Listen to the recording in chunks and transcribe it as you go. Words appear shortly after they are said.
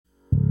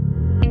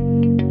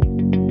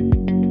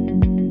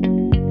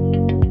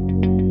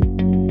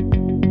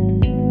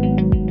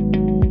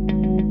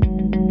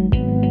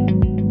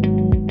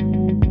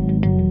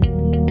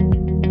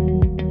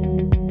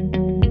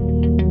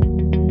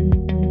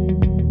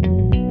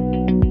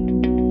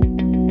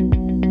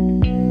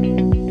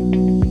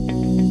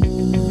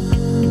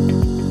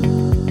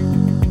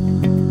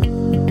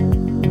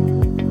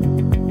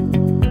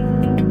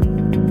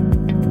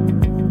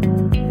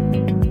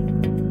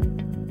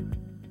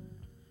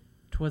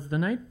'Twas the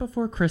night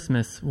before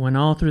Christmas, when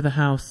all through the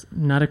house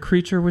not a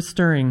creature was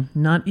stirring,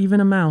 not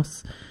even a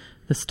mouse.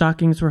 The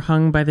stockings were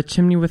hung by the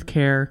chimney with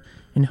care,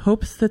 in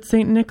hopes that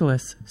St.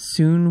 Nicholas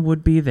soon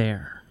would be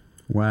there.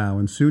 Wow,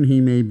 and soon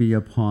he may be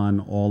upon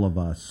all of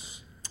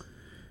us.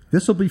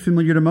 This will be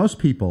familiar to most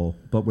people,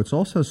 but what's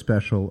also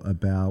special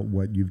about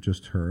what you've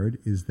just heard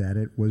is that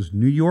it was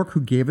New York who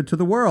gave it to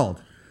the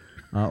world,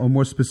 or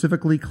more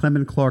specifically,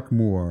 Clement Clarke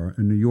Moore,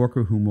 a New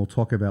Yorker whom we'll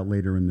talk about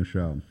later in the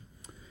show.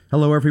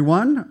 Hello,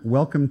 everyone.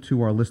 Welcome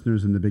to our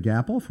listeners in the Big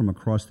Apple from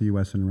across the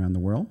U.S. and around the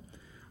world.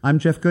 I'm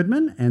Jeff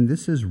Goodman, and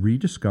this is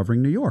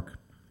Rediscovering New York.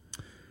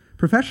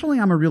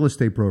 Professionally, I'm a real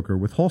estate broker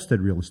with Halstead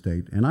Real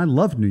Estate, and I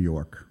love New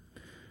York.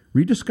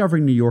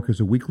 Rediscovering New York is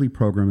a weekly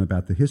program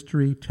about the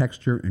history,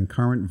 texture, and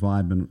current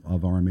vibe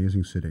of our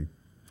amazing city.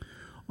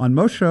 On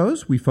most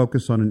shows, we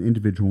focus on an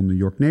individual New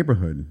York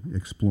neighborhood,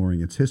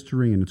 exploring its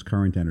history and its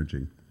current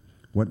energy.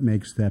 What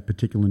makes that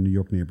particular New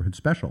York neighborhood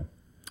special?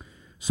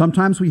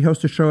 Sometimes we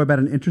host a show about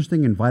an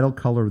interesting and vital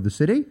color of the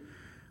city,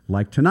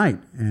 like tonight,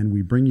 and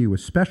we bring you a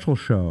special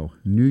show,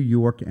 New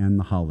York and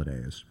the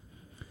Holidays.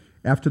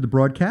 After the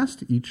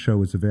broadcast, each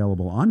show is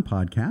available on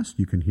podcast.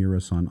 You can hear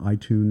us on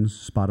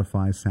iTunes,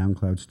 Spotify,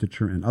 SoundCloud,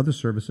 Stitcher, and other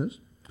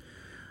services.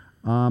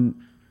 New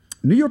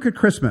York at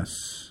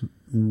Christmas.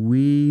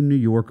 We New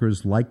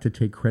Yorkers like to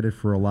take credit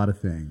for a lot of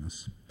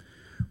things.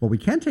 Well, we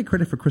can't take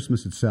credit for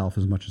Christmas itself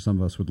as much as some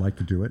of us would like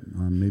to do it.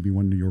 Maybe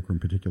one New Yorker in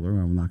particular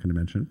I'm not going to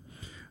mention.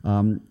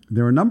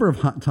 There are a number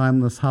of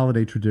timeless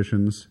holiday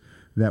traditions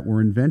that were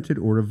invented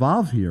or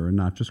evolved here, and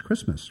not just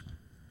Christmas.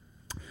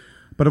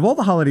 But of all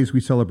the holidays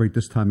we celebrate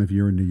this time of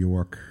year in New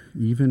York,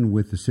 even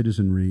with the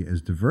citizenry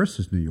as diverse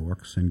as New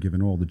York's, and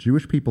given all the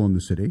Jewish people in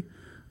the city,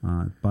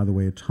 by the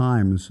way, at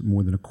times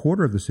more than a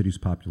quarter of the city's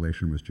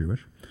population was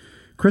Jewish,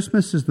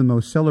 Christmas is the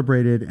most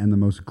celebrated and the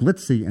most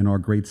glitzy in our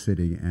great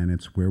city, and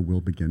it's where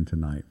we'll begin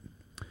tonight.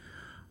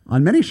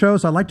 On many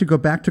shows, I like to go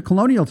back to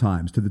colonial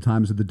times, to the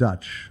times of the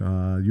Dutch,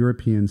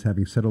 Europeans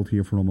having settled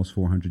here for almost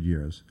 400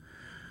 years.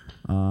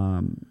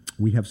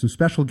 We have some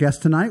special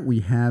guests tonight.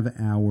 We have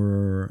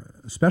our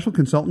special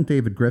consultant,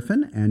 David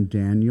Griffin, and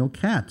Daniel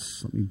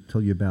Katz. Let me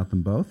tell you about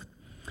them both.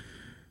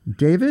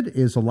 David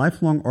is a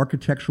lifelong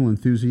architectural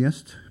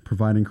enthusiast,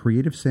 providing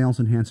creative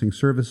sales-enhancing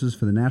services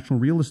for the national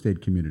real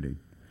estate community.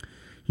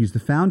 He's the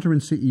founder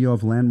and CEO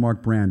of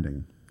Landmark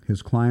Branding.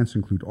 His clients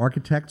include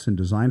architects and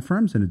design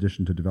firms, in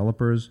addition to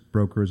developers,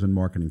 brokers, and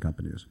marketing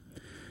companies.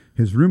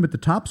 His Room at the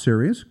Top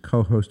series,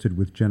 co-hosted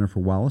with Jennifer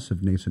Wallace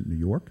of Nascent New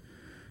York,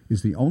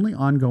 is the only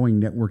ongoing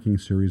networking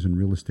series in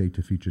real estate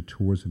to feature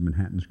tours of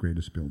Manhattan's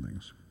greatest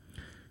buildings.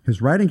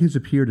 His writing has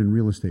appeared in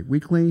Real Estate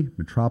Weekly,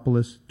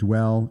 Metropolis,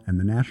 Dwell, and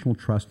the National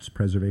Trust's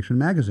Preservation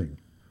Magazine.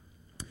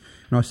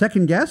 And our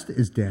second guest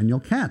is Daniel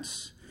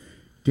Katz.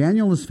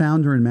 Daniel is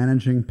founder and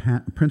managing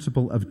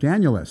principal of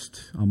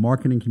Danielist, a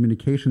marketing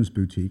communications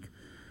boutique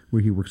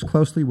where he works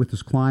closely with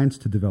his clients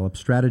to develop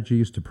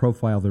strategies to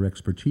profile their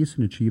expertise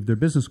and achieve their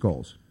business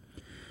goals.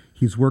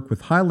 He's worked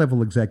with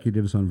high-level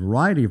executives on a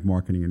variety of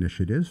marketing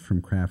initiatives,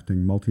 from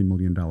crafting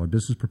multi-million-dollar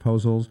business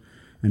proposals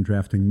and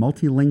drafting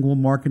multilingual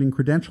marketing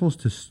credentials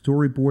to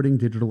storyboarding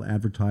digital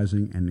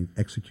advertising and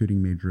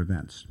executing major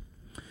events.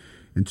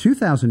 In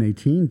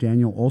 2018,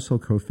 Daniel also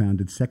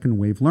co-founded Second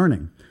Wave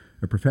Learning,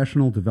 a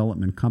professional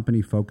development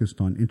company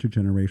focused on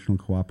intergenerational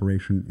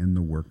cooperation in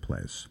the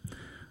workplace.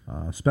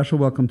 Special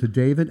welcome to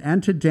David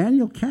and to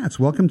Daniel Katz.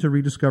 Welcome to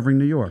Rediscovering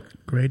New York.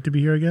 Great to be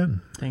here again.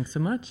 Thanks so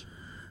much.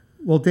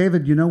 Well,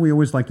 David, you know we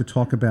always like to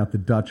talk about the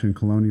Dutch in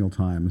colonial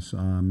times.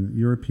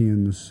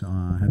 Europeans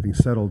having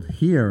settled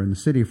here in the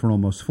city for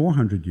almost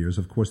 400 years.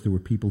 Of course, there were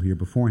people here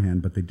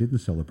beforehand, but they didn't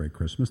celebrate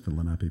Christmas, the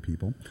Lenape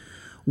people.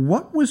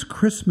 What was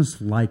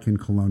Christmas like in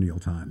colonial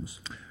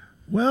times?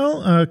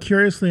 Well,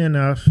 curiously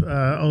enough,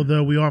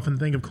 although we often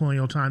think of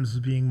colonial times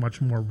as being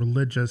much more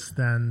religious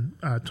than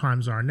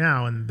times are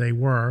now, and they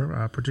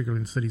were, particularly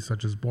in cities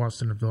such as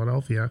Boston and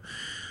Philadelphia,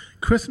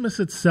 Christmas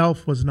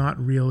itself was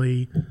not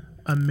really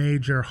a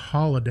major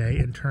holiday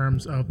in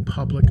terms of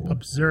public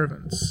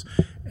observance.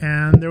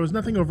 And there was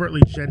nothing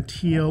overtly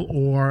genteel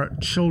or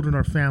children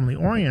or family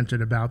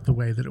oriented about the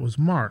way that it was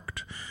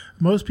marked.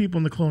 Most people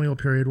in the colonial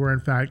period were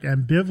in fact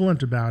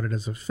ambivalent about it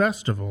as a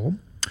festival,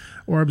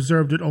 or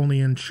observed it only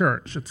in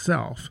church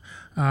itself.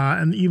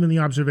 And even the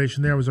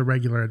observation there was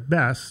irregular at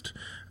best,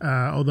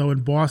 although in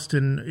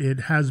Boston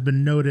it has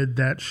been noted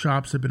that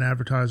shops have been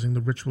advertising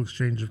the ritual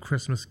exchange of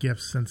Christmas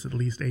gifts since at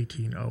least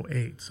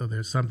 1808. So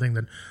there's something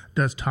that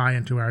does tie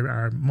into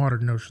our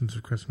modern notions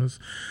of Christmas.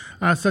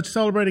 Such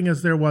celebrating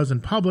as there was in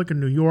public in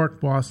New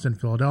York, Boston,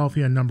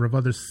 Philadelphia, a number of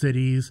other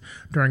cities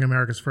during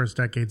America's first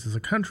decades as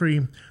a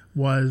country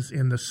was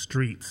in the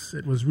streets.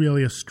 It was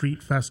really a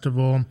street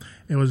festival.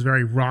 It was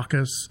very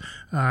raucous.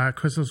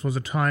 Christmas was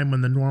a time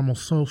when the normal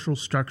social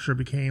structure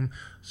became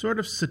sort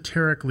of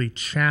satirically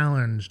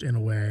challenged in a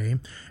way,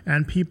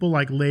 and people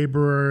like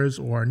laborers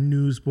or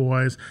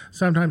newsboys,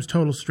 sometimes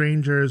total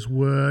strangers,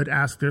 would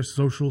ask their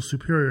social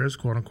superiors,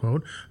 quote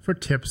unquote, for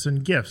tips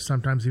and gifts,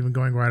 sometimes even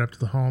going right up to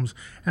the homes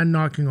and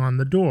knocking on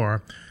the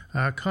door.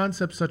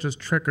 Concepts such as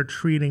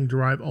trick-or-treating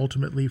derive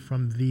ultimately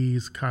from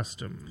these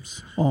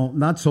customs. Oh,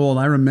 not so old.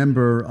 I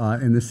remember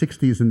in the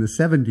 60s and the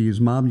 70s,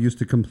 Mom used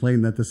to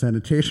complain that the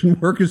sanitation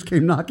workers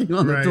came knocking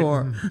on the Right.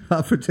 door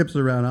for tips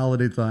around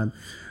holiday time.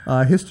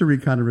 History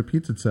kind of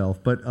repeats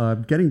itself.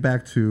 But getting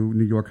back to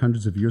New York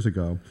hundreds of years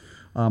ago,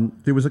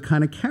 there was a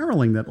kind of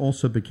caroling that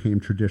also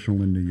became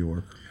traditional in New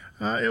York.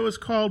 It was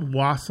called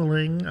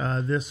wassailing.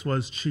 This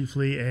was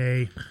chiefly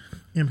a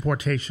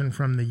importation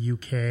from the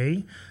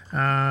UK.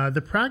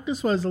 The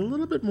practice was a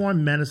little bit more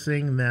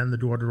menacing than the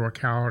door-to-door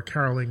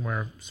caroling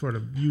we're sort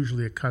of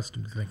usually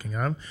accustomed to thinking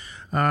of.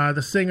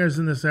 The singers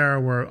in this era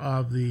were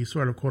of the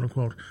sort of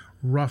quote-unquote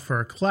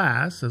rougher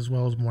class, as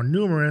well as more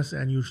numerous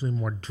and usually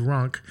more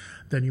drunk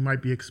than you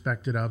might be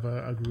expected of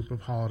a group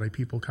of holiday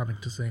people coming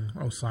to sing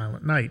O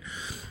Silent Night.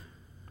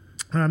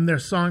 Their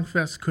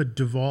songfests could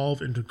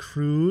devolve into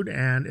crude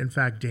and, in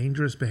fact,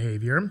 dangerous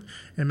behavior.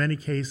 In many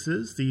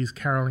cases, these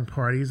caroling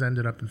parties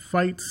ended up in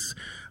fights.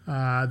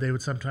 They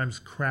would sometimes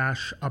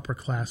crash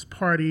upper-class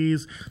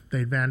parties.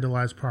 They'd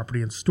vandalize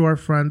property in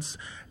storefronts.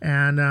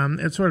 And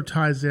it sort of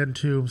ties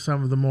into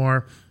some of the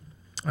more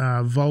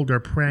vulgar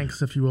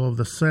pranks, if you will, of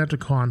the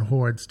SantaCon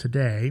hordes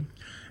today.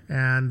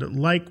 And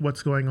like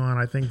what's going on,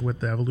 I think, with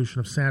the evolution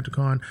of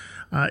SantaCon,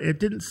 it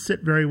didn't sit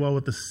very well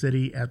with the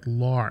city at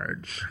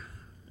large.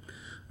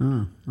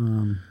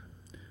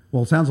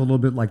 Well, it sounds a little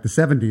bit like the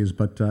 70s,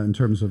 but in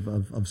terms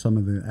of some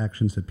of the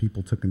actions that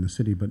people took in the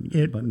city, but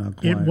not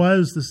quite. It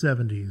was the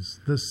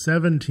 70s, the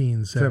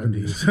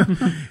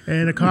 1770s.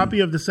 In a copy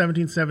of the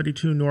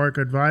 1772 Newark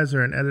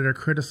Advisor, an editor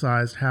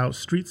criticized how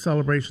street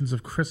celebrations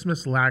of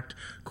Christmas lacked,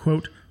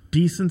 quote,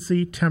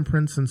 decency,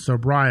 temperance, and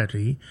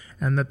sobriety,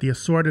 and that the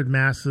assorted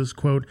masses,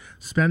 quote,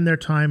 spend their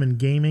time in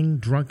gaming,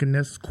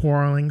 drunkenness,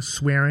 quarreling,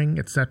 swearing,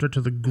 etc.,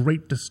 to the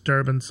great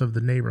disturbance of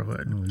the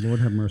neighborhood. Oh, Lord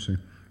have mercy.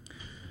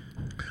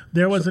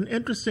 There was an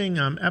interesting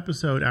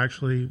episode,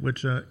 actually,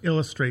 which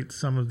illustrates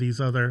some of these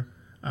other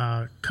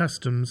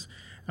customs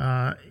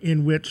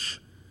in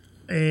which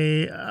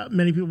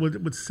many people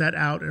would set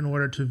out in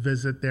order to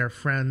visit their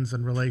friends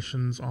and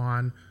relations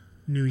on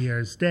New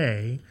Year's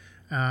Day.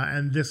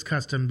 And this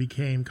custom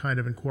became kind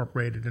of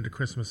incorporated into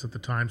Christmas at the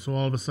time. So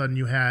all of a sudden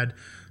you had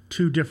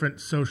two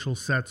different social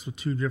sets with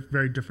two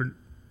very different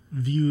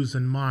views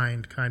in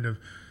mind kind of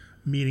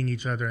meeting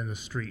each other in the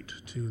street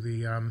to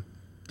the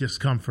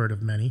discomfort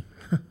of many.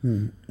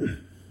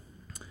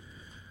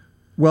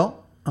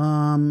 Well,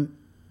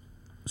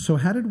 so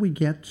how did we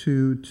get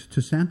to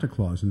Santa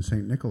Claus and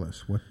St.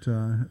 Nicholas?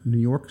 New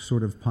York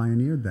sort of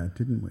pioneered that,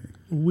 didn't we?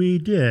 We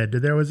did.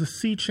 There was a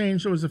sea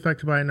change that was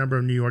affected by a number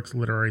of New York's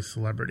literary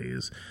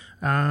celebrities.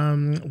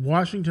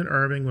 Washington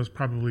Irving was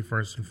probably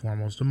first and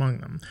foremost among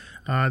them.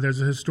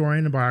 There's a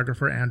historian and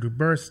biographer, Andrew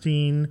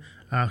Burstein,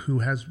 who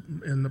has,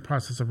 in the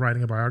process of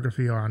writing a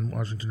biography on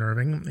Washington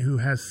Irving, who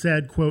has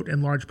said, quote,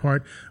 in large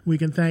part, we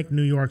can thank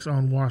New York's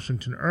own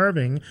Washington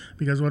Irving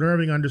because what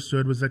Irving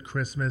understood was that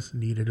Christmas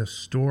needed a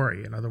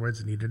story. In other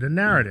words, it needed a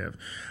narrative.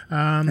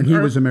 And he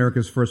was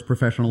America's first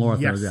professional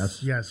author,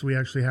 Yes, we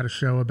actually had a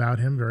show about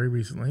him very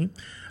recently.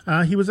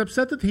 He was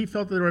upset that he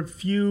felt that there were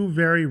few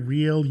very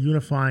real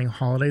unifying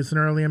holidays in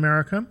early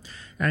America,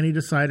 and he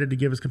decided to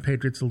give his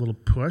compatriots a little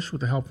push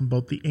with the help from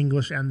both the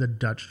English and the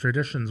Dutch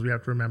traditions. We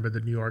have to remember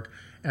that New York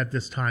at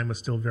this time was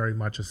still very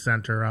much a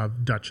center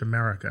of Dutch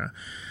America.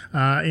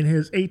 In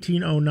his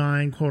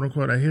 1809,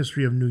 quote-unquote, A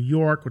History of New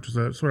York, which was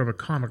a sort of a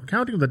comic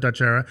accounting of the Dutch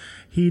era,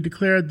 he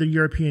declared the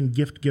European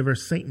gift giver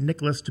St.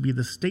 Nicholas to be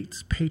the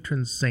state's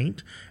patron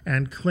saint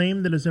and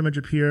claimed that his image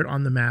appeared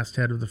on the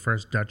masthead of the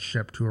first Dutch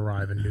ship to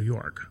arrive in New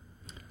York.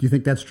 Do you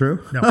think that's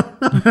true? No.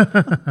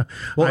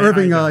 Well,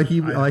 Irving,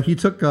 he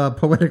took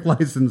poetic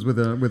license with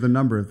a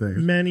number of things.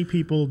 Many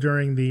people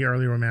during the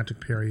early Romantic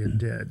period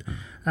did.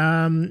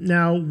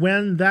 Now,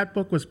 when that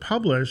book was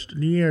published,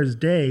 New Year's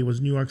Day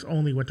was New York's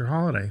only winter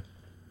holiday.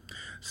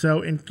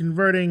 So in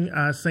converting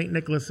St.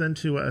 Nicholas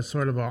into a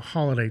sort of a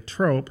holiday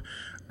trope,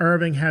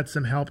 Irving had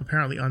some help,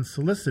 apparently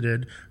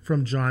unsolicited,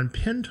 from John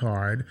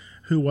Pintard,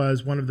 who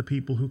was one of the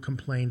people who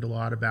complained a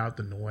lot about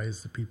the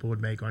noise that people would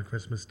make on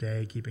Christmas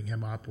Day, keeping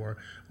him up, or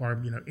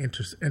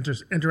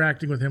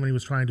interacting with him when he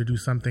was trying to do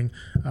something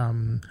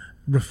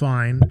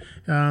refined.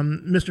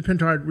 Mr.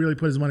 Pintard really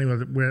put his money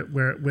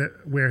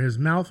where his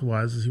mouth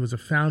was, as he was a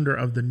founder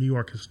of the New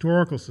York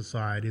Historical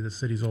Society, the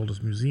city's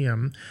oldest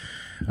museum,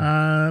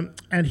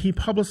 and he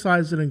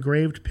publicized an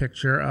engraved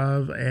picture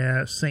of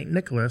St.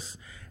 Nicholas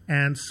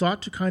and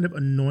sought to kind of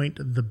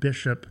anoint the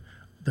bishop,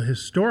 the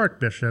historic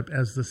bishop,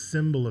 as the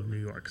symbol of New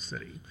York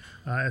City,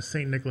 as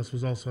St. Nicholas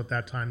was also at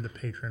that time the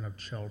patron of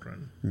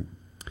children.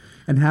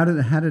 And how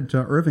did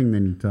Irving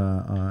then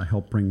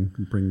help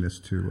bring this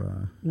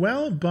to?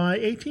 Well, by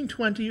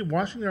 1820,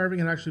 Washington Irving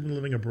had actually been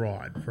living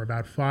abroad for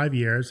about 5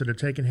 years. It had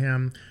taken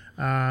him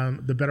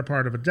the better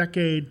part of a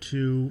decade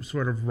to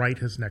sort of write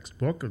his next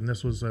book. And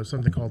this was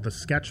something called the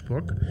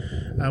Sketchbook,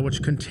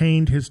 which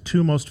contained his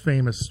two most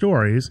famous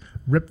stories,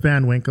 Rip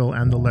Van Winkle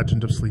and The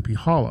Legend of Sleepy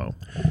Hollow.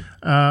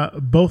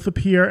 Both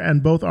appear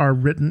and both are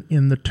written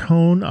in the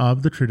tone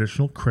of the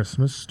traditional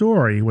Christmas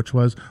story, which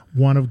was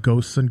one of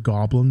ghosts and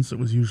goblins. It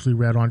was usually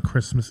read on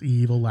Christmas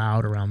Eve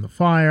aloud around the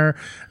fire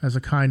as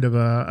a kind of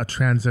a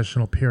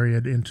transitional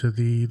period into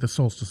the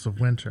solstice of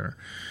winter.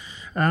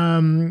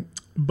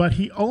 But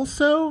he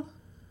also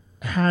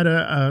had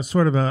a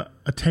sort of a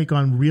take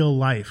on real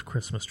life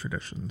Christmas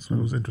traditions. It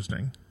was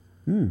interesting.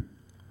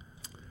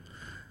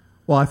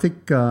 Well, I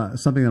think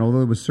something that,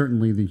 although it was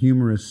certainly the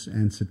humorous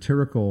and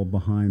satirical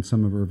behind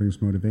some of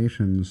Irving's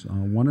motivations,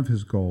 one of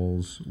his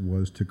goals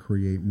was to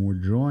create more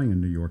joy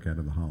in New York out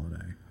of the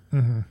holiday.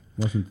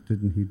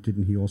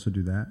 Didn't he also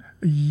do that?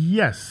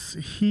 Yes,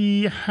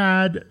 he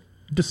had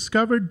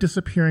discovered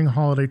disappearing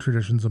holiday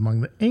traditions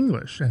among the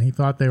English, and he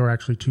thought they were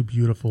actually too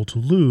beautiful to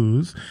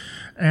lose.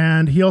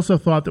 And he also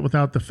thought that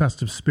without the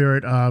festive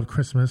spirit of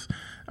Christmas,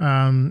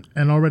 an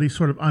already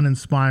sort of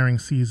uninspiring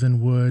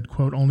season would,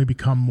 quote, only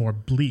become more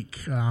bleak.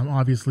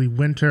 Obviously,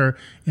 winter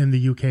in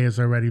the UK is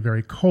already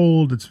very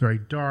cold. It's very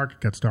dark. It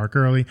gets dark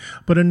early.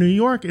 But in New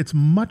York, it's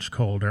much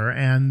colder,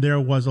 and there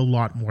was a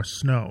lot more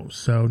snow.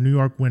 So New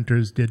York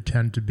winters did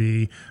tend to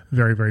be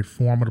very, very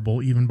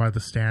formidable, even by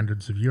the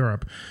standards of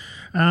Europe.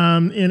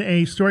 In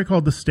a story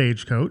called The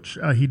Stagecoach,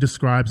 he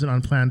describes an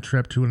unplanned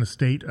trip to an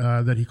estate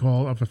of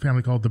a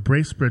family called the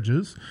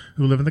Bracebridges,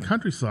 who live in the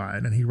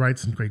countryside. And he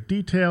writes in great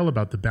detail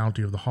about the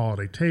bounty of the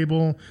holiday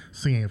table,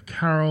 singing of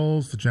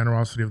carols, the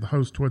generosity of the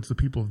host towards the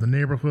people of the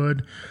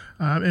neighborhood.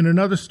 In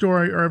another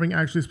story, Irving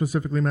actually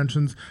specifically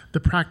mentions the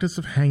practice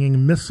of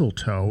hanging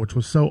mistletoe, which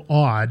was so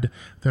odd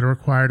that it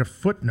required a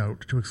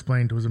footnote to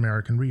explain to his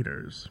American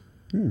readers.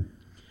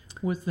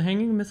 Was the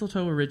hanging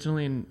mistletoe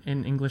originally an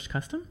English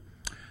custom?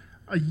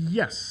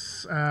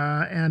 Yes,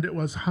 and it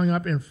was hung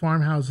up in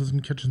farmhouses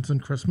and kitchens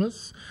on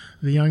Christmas.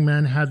 The young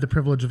men had the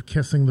privilege of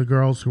kissing the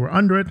girls who were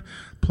under it,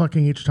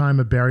 plucking each time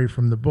a berry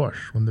from the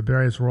bush. When the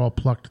berries were all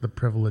plucked, the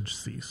privilege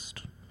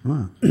ceased.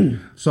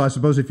 So I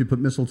suppose if you put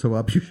mistletoe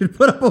up, you should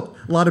put up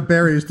a lot of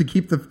berries to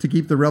keep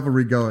the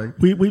revelry going.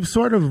 We've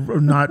sort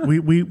of not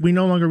we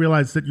no longer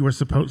realize that you were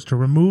supposed to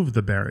remove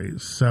the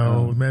berries,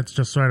 so it's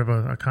just sort of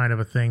a kind of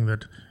a thing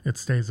that it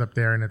stays up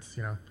there, and it's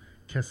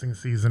kissing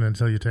season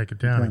until you take it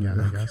down again,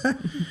 I guess.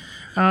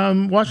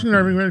 Washington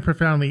Irving really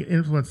profoundly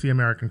influenced the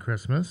American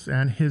Christmas,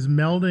 and his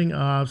melding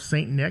of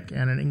St. Nick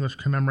and an English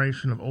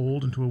commemoration of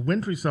old into a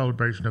wintry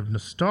celebration of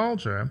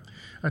nostalgia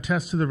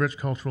attests to the rich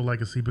cultural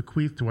legacy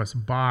bequeathed to us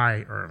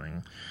by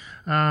Irving.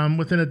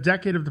 Within a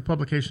decade of the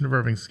publication of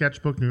Irving's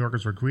sketchbook, New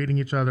Yorkers were greeting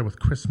each other with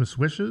Christmas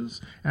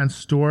wishes, and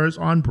stores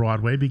on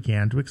Broadway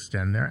began to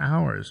extend their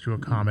hours to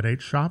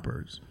accommodate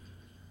shoppers.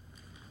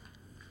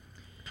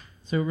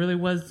 So it really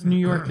was New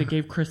York that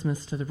gave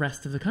Christmas to the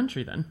rest of the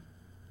country then?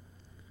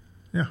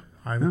 Yeah,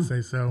 I would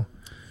say so.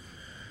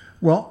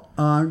 Well,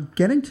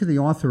 getting to the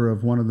author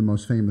of one of the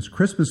most famous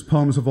Christmas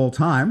poems of all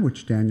time,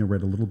 which Daniel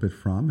read a little bit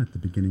from at the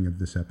beginning of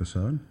this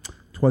episode,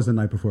 "'Twas the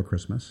Night Before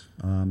Christmas."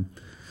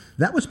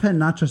 That was penned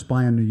not just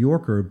by a New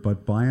Yorker,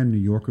 but by a New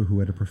Yorker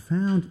who had a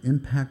profound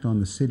impact on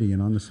the city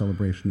and on the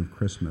celebration of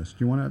Christmas.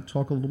 Do you want to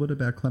talk a little bit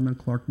about Clement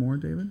Clarke Moore,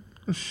 David?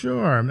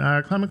 Sure.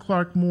 Clement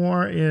Clarke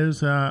Moore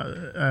is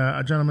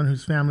a gentleman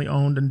whose family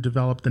owned and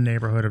developed the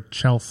neighborhood of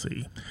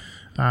Chelsea,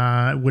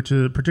 which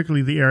is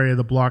particularly the area,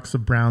 the blocks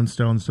of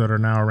brownstones that are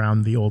now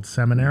around the old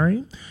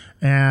seminary.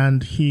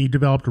 And he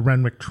developed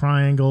Renwick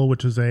Triangle,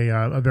 which is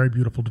a very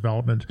beautiful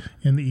development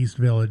in the East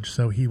Village.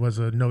 So he was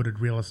a noted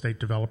real estate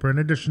developer, in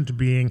addition to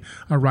being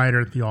a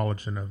writer and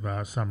theologian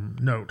of some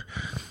note.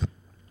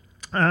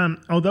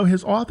 Although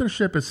his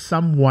authorship is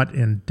somewhat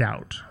in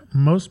doubt,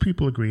 most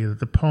people agree that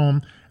the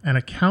poem An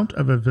Account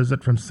of a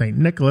Visit from St.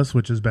 Nicholas,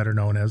 which is better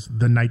known as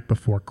The Night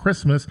Before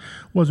Christmas,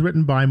 was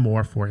written by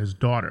Moore for his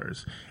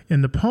daughters.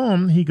 In the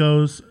poem, he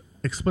goes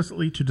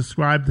explicitly to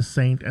describe the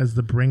saint as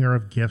the bringer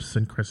of gifts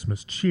and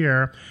Christmas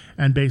cheer,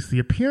 and base the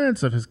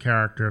appearance of his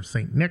character of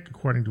St. Nick,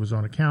 according to his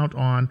own account,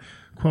 on,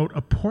 quote,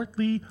 a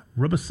portly,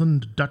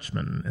 rubicund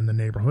Dutchman in the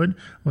neighborhood,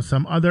 with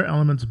some other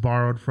elements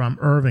borrowed from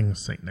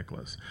Irving's St.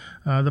 Nicholas.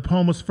 The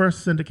poem was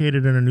first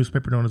syndicated in a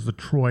newspaper known as the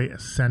Troy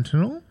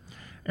Sentinel,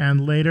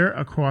 and later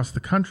across the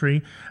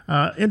country.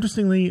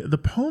 Interestingly, the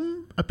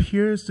poem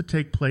appears to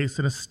take place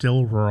in a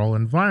still rural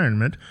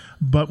environment,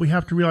 but we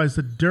have to realize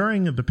that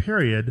during the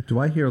period... Do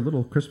I hear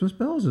little Christmas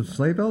bells or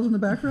sleigh bells in the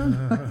background?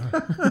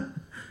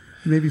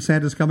 Maybe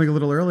Santa's coming a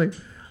little early.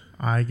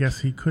 I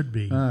guess he could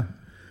be. There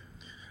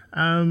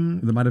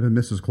might have been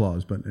Mrs.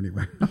 Claus, but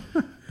anyway.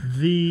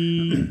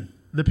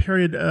 The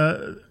period,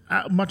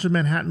 much of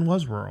Manhattan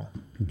was rural.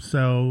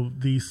 So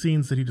the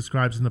scenes that he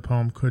describes in the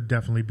poem could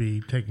definitely be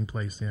taking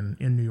place in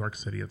New York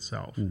City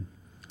itself.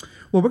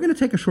 Well, we're going to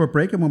take a short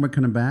break, and when we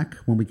come back,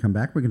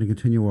 we're going to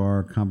continue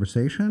our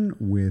conversation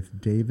with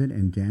David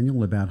and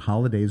Daniel about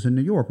holidays in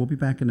New York. We'll be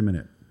back in a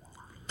minute.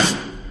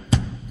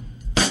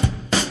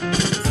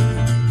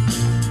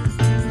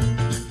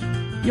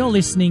 You're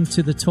listening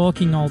to the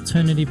Talking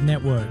Alternative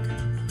Network.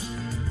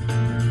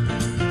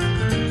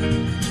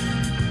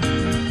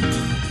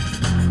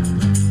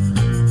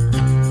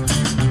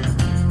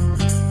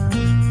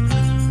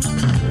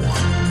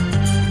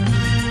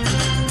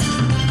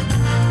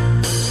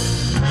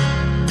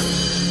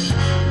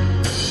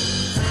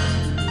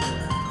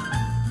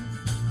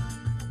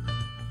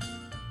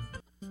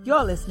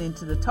 You're listening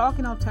to the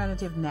Talking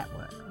Alternative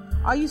Network.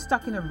 Are you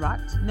stuck in a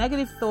rut?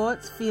 Negative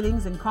thoughts,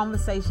 feelings, and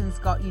conversations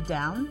got you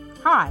down?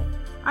 Hi,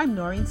 I'm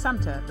Noreen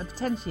Sumter, the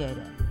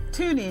Potentiator.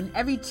 Tune in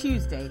every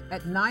Tuesday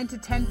at 9 to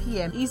 10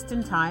 p.m.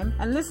 Eastern Time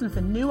and listen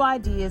for new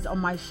ideas on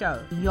my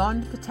show,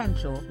 Beyond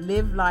Potential,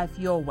 Live Life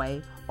Your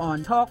Way,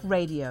 on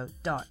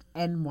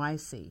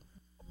talkradio.nyc.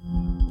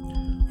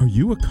 Are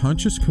you a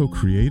conscious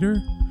co-creator?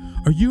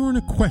 Are you on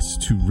a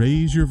quest to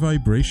raise your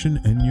vibration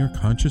and your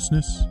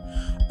consciousness?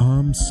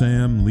 I'm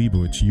Sam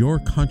Leibowitz, your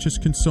conscious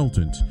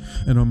consultant,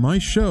 and on my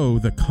show,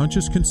 The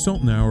Conscious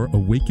Consultant Hour,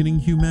 Awakening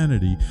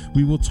Humanity,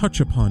 we will touch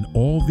upon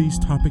all these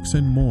topics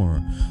and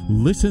more.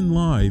 Listen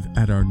live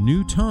at our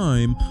new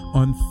time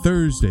on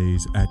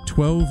Thursdays at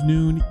 12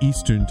 noon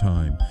Eastern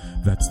Time.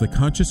 That's The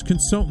Conscious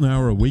Consultant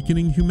Hour,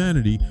 Awakening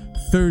Humanity,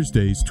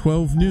 Thursdays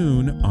 12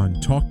 noon on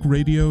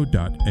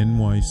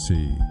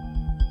talkradio.nyc.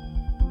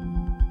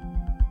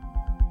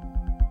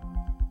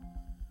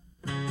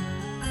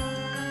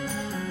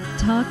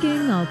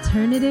 Talking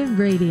Alternative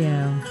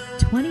Radio,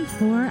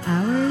 24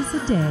 hours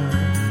a day.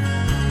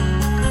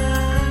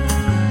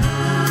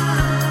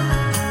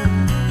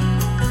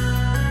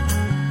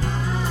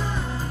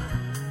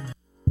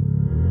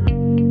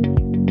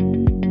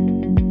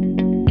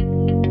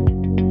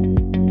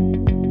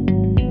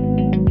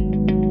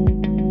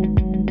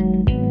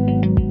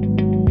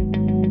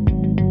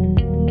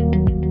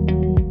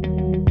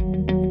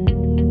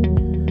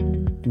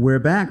 We're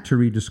back to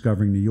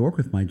Rediscovering New York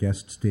with my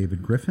guests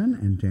David Griffin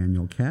and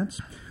Daniel Katz.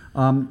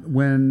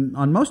 When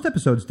on most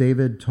episodes,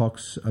 David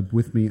talks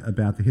with me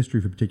about the history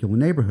of a particular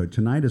neighborhood.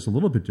 Tonight is a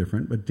little bit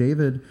different, but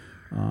David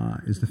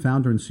is the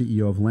founder and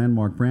CEO of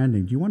Landmark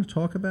Branding. Do you want to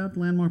talk about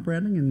Landmark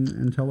Branding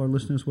and tell our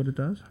listeners what it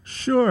does?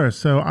 Sure.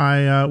 So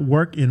I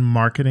work in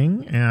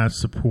marketing and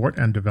support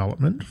and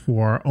development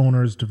for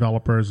owners,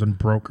 developers, and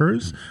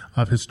brokers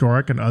of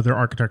historic and other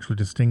architecturally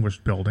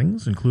distinguished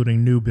buildings,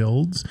 including new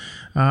builds.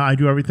 I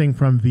do everything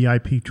from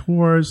VIP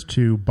tours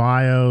to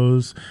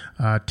bios,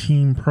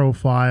 team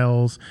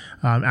profiles,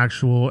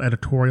 actual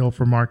editorial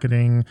for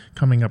marketing,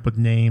 coming up with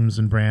names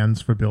and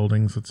brands for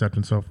buildings, et cetera,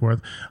 and so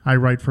forth. I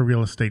write for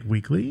Real Estate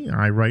Weekly.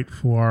 I write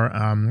for,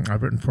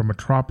 I've written for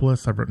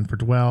Metropolis. I've written for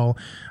Dwell.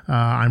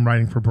 I'm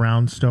writing for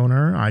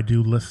Brownstoner. I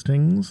do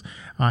listings.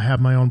 I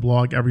have my own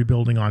blog, Every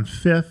Building on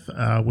Fifth,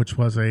 which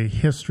was a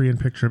history and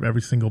picture of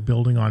every single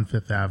building on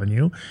Fifth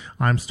Avenue.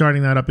 I'm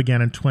starting that up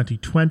again in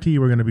 2020.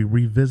 We're going to be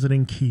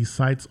revisiting key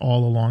sites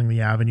all along the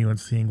avenue and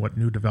seeing what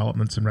new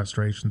developments and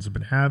restorations have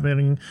been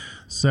happening.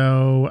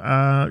 So,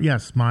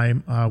 yes, my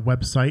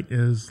website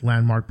is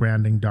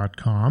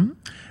landmarkbranding.com,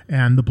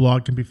 and the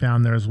blog can be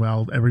found there as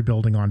well, Every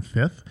Building on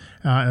Fifth,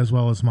 as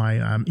well as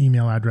my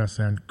email address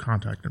and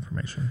contact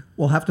information.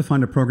 We'll have to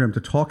find a program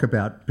to talk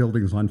about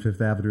buildings on Fifth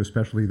Avenue,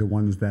 especially the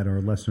ones that are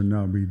lesser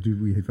known.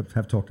 We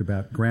have talked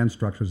about grand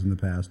structures in the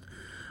past.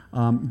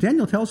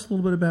 Daniel, tell us a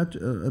little bit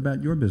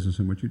about your business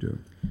and what you do.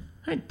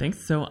 Hi, thanks.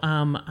 So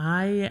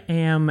I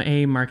am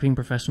a marketing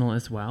professional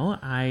as well.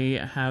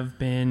 I have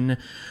been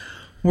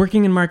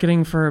working in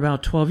marketing for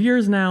about 12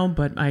 years now,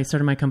 but I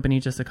started my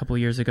company just a couple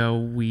years ago.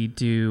 We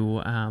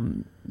do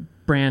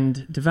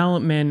brand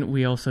development.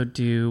 We also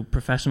do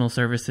professional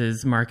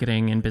services,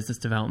 marketing, and business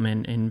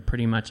development in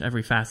pretty much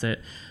every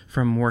facet,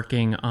 from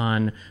working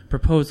on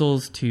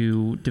proposals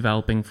to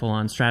developing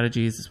full-on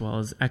strategies as well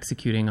as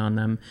executing on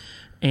them.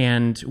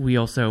 And we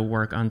also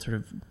work on sort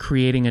of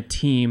creating a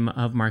team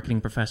of marketing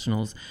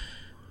professionals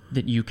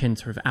that you can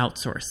sort of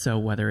outsource. So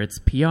whether it's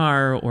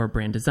PR or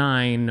brand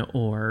design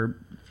or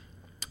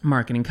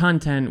marketing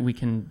content, we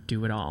can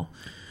do it all.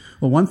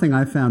 Well, one thing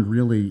I found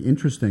really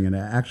interesting and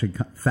actually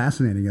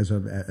fascinating as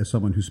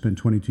someone who spent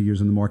 22 years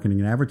in the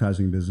marketing and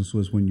advertising business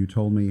was when you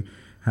told me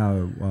how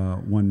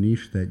one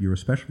niche that you're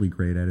especially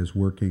great at is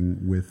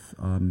working with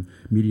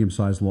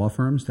medium-sized law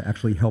firms to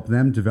actually help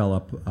them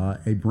develop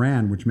a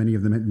brand, which many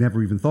of them had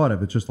never even thought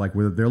of. It's just like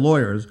they're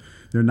lawyers.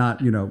 They're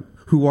not,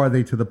 who are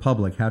they to the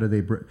public? How do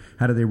they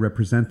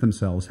represent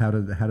themselves? How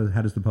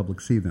does the public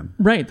see them?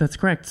 Right, that's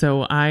correct.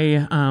 So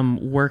I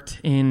worked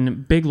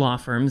in big law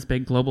firms,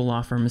 big global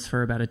law firms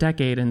for about a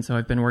decade, and so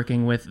I've been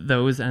working with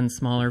those and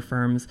smaller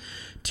firms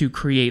to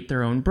create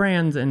their own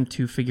brands and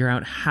to figure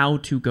out how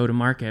to go to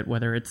market,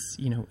 whether it's,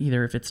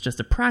 either if it's just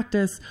a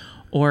practice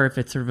or if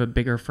it's sort of a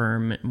bigger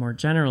firm more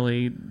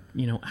generally,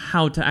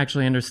 how to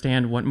actually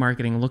understand what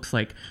marketing looks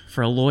like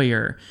for a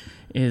lawyer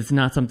is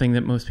not something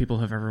that most people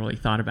have ever really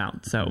thought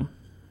about. So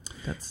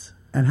that's...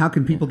 And how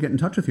can people get in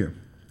touch with you?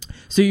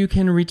 So you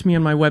can reach me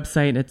on my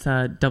website. It's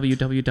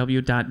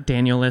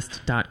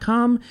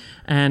www.danielist.com,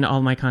 and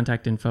all my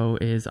contact info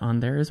is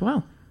on there as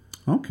well.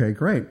 Okay,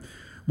 great.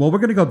 Well, we're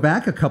going to go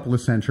back a couple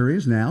of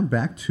centuries now,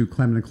 back to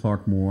Clement and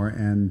Clark Moore,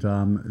 and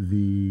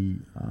the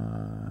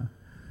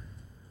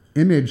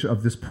image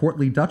of this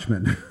portly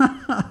Dutchman.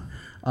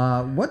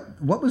 What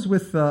was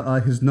with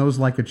his nose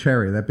like a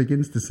cherry? That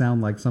begins to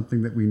sound like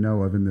something that we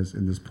know of in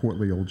this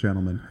portly old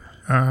gentleman.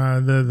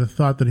 The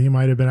thought that he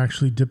might have been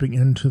actually dipping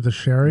into the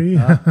sherry.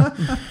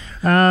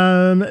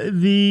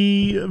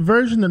 The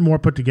version that Moore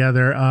put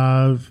together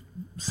of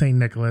St.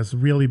 Nicholas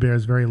really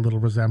bears very little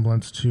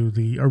resemblance to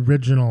the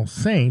original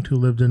saint who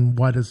lived in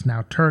what is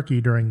now Turkey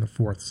during the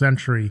 4th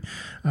century.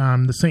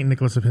 The St.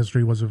 Nicholas of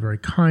history was a very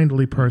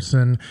kindly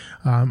person,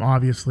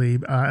 obviously,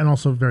 and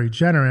also very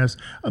generous,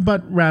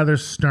 but rather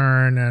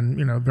stern and,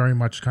 very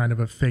much kind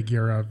of a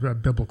figure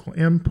of biblical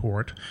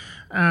import.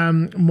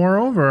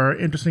 Moreover,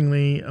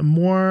 interestingly,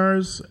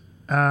 Moore's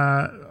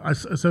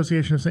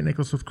association of St.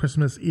 Nicholas with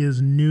Christmas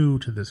is new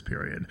to this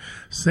period.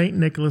 St.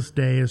 Nicholas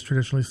Day is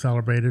traditionally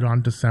celebrated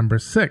on December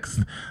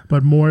 6th,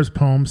 but Moore's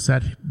poem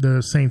set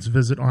the saint's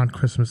visit on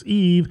Christmas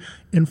Eve,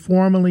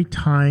 informally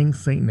tying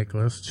St.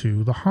 Nicholas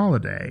to the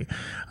holiday.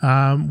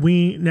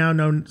 We now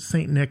know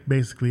St. Nick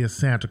basically as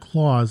Santa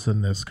Claus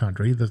in this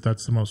country.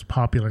 That's the most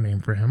popular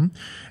name for him.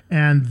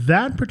 And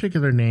that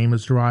particular name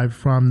is derived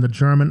from the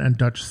German and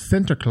Dutch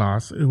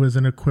Sinterklaas, who is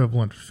an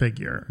equivalent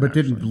figure. But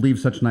didn't leave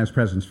such nice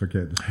presents for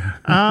kids.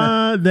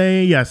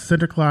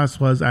 Sinterklaas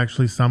was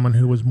actually someone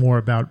who was more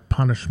about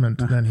punishment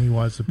than he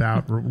was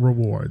about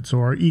rewards,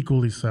 or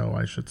equally so,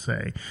 I should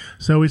say.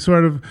 So we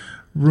sort of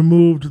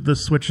removed the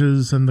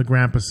switches and the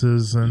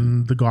Grampuses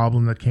and the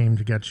goblin that came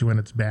to get you in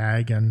its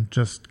bag and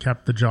just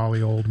kept the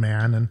jolly old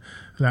man. And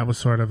that was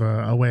sort of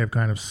a way of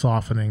kind of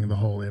softening the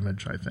whole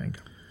image, I think.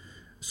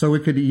 So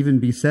it could even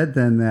be said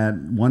then that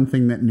one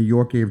thing that New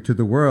York gave to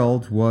the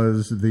world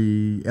was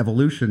the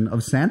evolution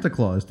of Santa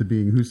Claus to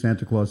being who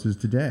Santa Claus is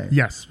today.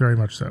 Yes, very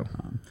much so.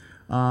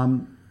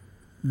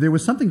 There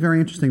was something very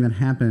interesting that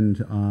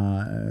happened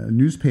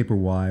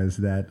newspaper-wise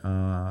that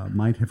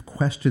might have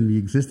questioned the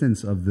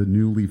existence of the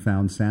newly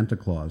found Santa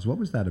Claus. What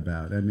was that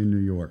about in New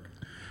York?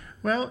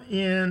 Well,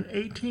 in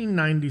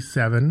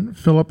 1897,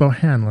 Philip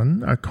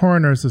O'Hanlon, a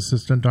coroner's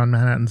assistant on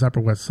Manhattan's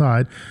Upper West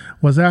Side,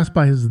 was asked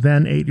by his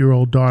then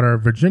 8-year-old daughter,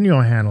 Virginia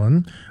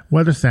O'Hanlon,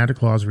 whether Santa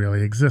Claus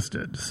really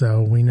existed.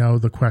 So we know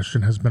the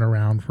question has been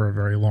around for a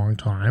very long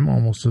time,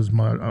 almost as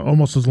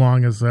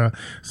long as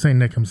St.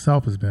 Nick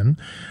himself has been.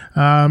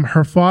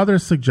 Her father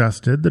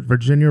suggested that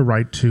Virginia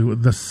write to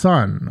The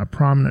Sun, a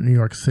prominent New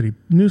York City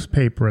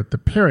newspaper at the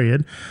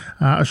period,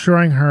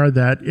 assuring her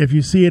that if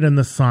you see it in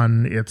The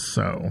Sun, it's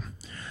so.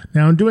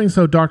 Now, in doing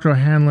so, Dr.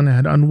 O'Hanlon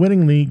had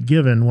unwittingly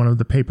given one of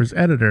the paper's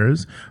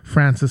editors,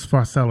 Francis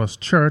Pharcellus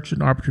Church,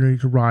 an opportunity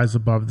to rise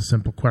above the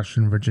simple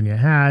question Virginia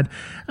had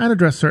and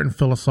address certain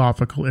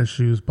philosophical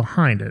issues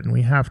behind it. And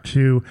we have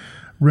to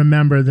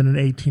remember that in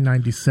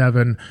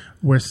 1897,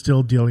 we're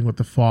still dealing with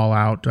the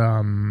fallout,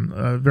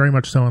 very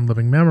much so in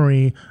living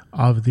memory,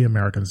 of the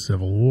American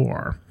Civil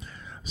War.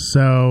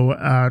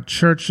 So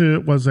Church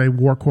was a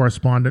war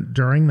correspondent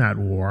during that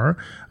war,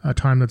 a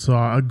time that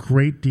saw a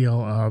great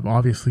deal of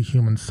obviously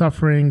human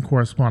suffering,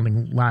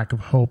 corresponding lack of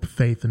hope,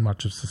 faith in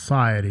much of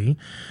society.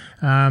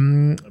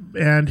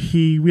 And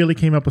he really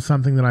came up with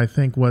something that I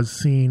think was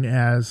seen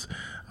as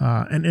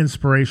an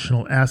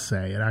inspirational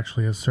essay. It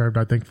actually has served,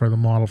 I think, for the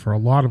model for a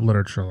lot of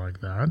literature like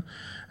that.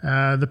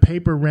 The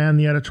paper ran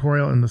the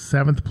editorial in the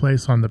 7th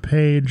place on the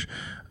page,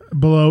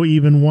 below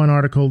even one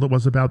article that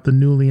was about the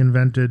newly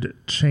invented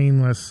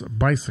chainless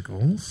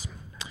bicycles.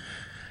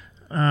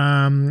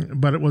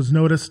 But it was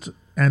noticed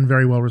and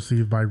very well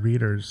received by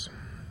readers.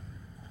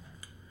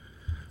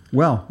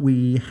 Well,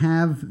 we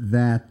have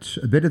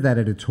a bit of that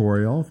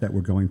editorial that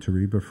we're going to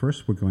read, but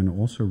first we're going to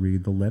also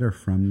read the letter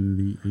from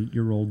the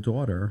 8-year-old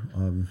daughter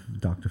of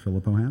Dr.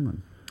 Philip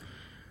O'Hanlon.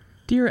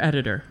 Dear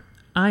editor,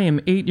 I am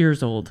 8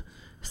 years old.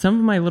 Some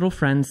of my little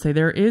friends say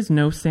there is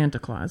no Santa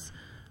Claus.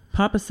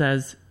 Papa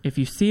says, if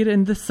you see it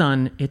in the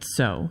sun, it's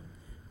so.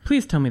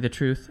 Please tell me the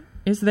truth.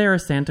 Is there a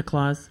Santa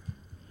Claus?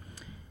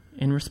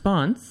 In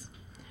response,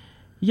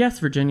 yes,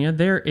 Virginia,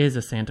 there is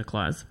a Santa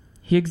Claus.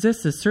 He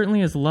exists as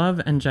certainly as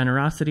love and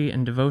generosity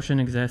and devotion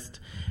exist,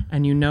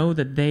 and you know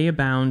that they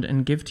abound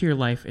and give to your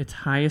life its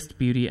highest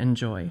beauty and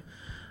joy.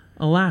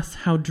 Alas,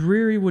 how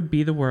dreary would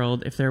be the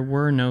world if there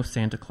were no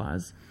Santa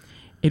Claus.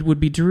 It would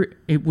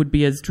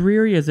be as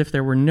dreary as if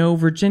there were no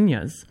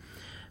Virginias.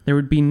 There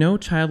would be no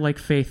childlike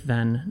faith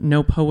then,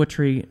 no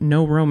poetry,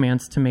 no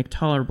romance to make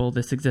tolerable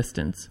this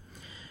existence.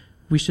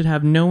 We should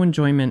have no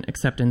enjoyment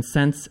except in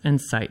sense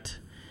and sight.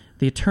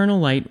 The eternal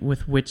light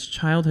with which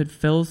childhood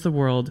fills the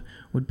world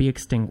would be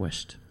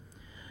extinguished.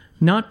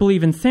 Not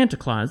believe in Santa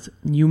Claus,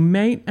 you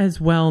might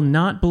as well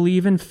not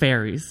believe in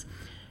fairies.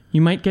 You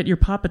might get your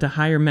papa to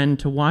hire men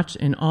to watch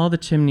in all the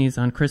chimneys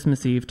on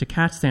Christmas Eve to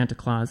catch Santa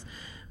Claus,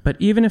 but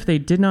even if they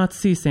did not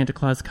see Santa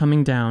Claus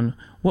coming down,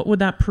 what would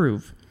that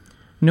prove?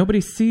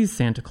 Nobody sees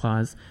Santa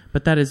Claus,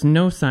 but that is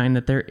no sign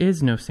that there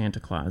is no Santa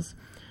Claus.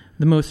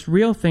 The most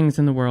real things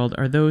in the world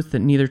are those that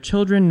neither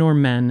children nor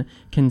men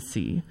can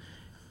see.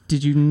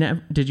 Did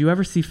you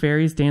ever see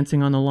fairies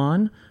dancing on the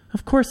lawn?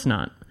 Of course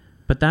not.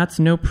 but that's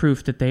no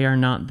proof that they are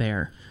not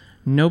there.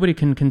 Nobody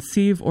can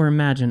conceive or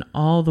imagine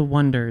all the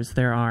wonders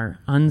there are,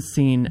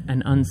 unseen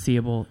and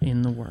unseeable,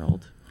 in the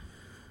world.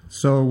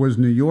 So it was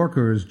New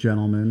Yorkers,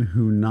 gentlemen,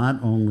 who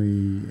not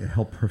only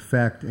helped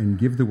perfect and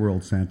give the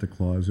world Santa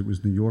Claus, it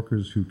was New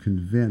Yorkers who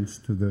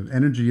convinced, the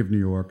energy of New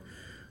York,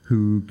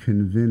 who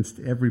convinced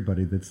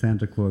everybody that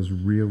Santa Claus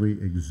really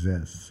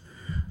exists.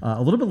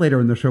 A little bit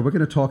later in the show, we're going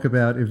to talk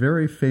about a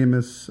very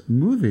famous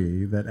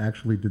movie that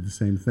actually did the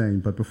same thing.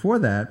 But before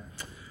that,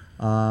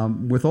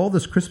 with all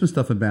this Christmas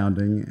stuff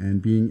abounding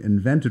and being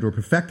invented or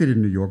perfected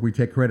in New York, we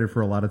take credit for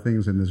a lot of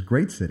things in this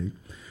great city.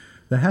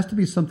 There has to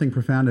be something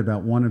profound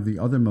about one of the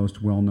other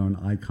most well-known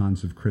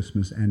icons of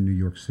Christmas and New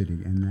York City,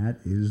 and that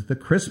is the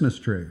Christmas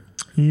tree.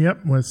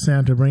 Yep, with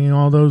Santa bringing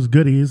all those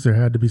goodies, there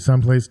had to be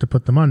some place to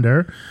put them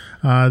under.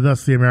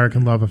 Thus, the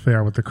American love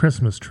affair with the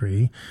Christmas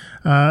tree.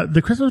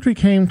 The Christmas tree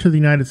came to the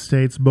United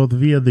States both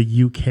via the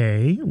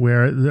UK,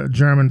 where the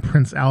German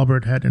Prince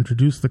Albert had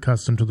introduced the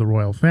custom to the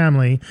royal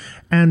family,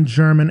 and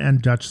German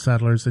and Dutch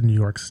settlers in New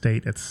York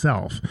State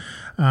itself.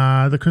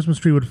 The Christmas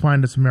tree would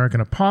find its American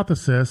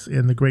apotheosis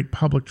in the great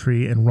public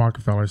tree in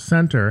Rockefeller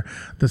Center,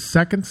 the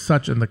second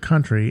such in the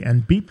country,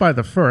 and beat by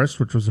the first,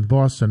 which was in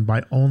Boston,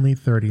 by only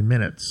 30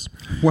 minutes.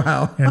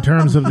 Wow. In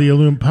terms of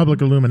the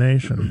public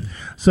illumination.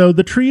 So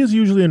the tree is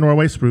usually a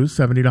Norway spruce,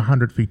 70 to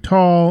 100 feet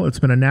tall. It's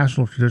been a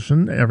national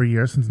tradition every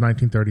year since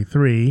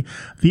 1933.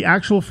 The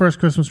actual first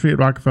Christmas tree at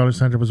Rockefeller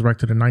Center was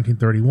erected in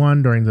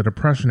 1931 during the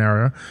Depression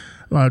era,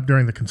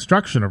 during the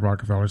construction of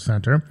Rockefeller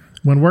Center,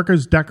 when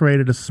workers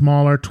decorated a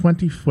smaller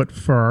 20-foot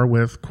fir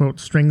with,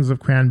 quote, strings of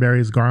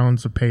cranberries,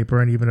 garlands of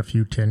paper, and even a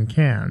few tin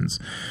cans.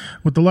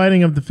 With the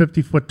lighting of the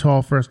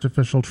 50-foot-tall first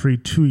official tree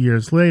 2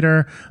 years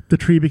later, the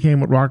tree became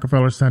what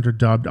Rockefeller Center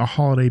dubbed a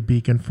holiday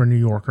beacon for New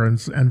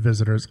Yorkers and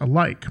visitors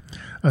alike.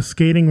 A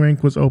skating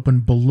rink was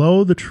opened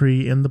below the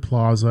tree in the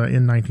plaza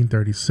in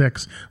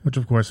 1936, which,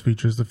 of course,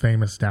 features the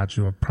famous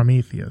statue of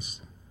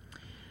Prometheus.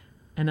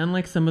 And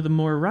unlike some of the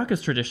more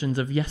raucous traditions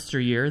of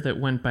yesteryear that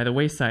went by the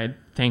wayside,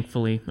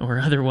 thankfully or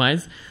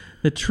otherwise,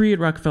 the tree at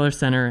Rockefeller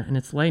Center and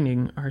its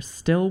lighting are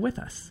still with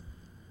us.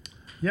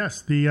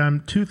 Yes,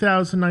 the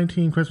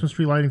 2019 Christmas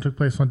tree lighting took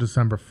place on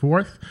December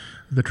 4th.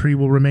 The tree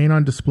will remain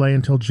on display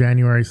until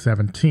January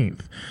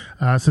 17th.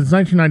 Since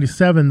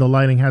 1997, the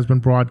lighting has been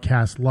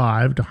broadcast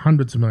live to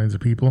hundreds of millions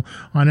of people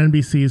on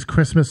NBC's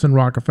Christmas in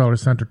Rockefeller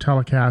Center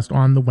telecast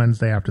on the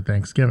Wednesday after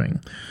Thanksgiving.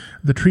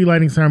 The tree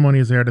lighting ceremony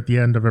is aired at the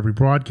end of every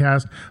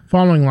broadcast,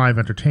 following live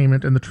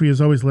entertainment, and the tree is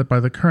always lit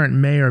by the current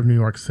mayor of New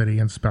York City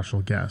and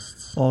special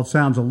guests. Well, it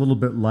sounds a little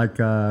bit like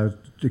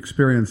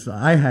experience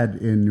I had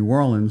in New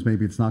Orleans.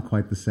 Maybe it's not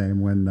quite the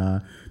same, when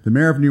the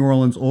mayor of New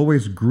Orleans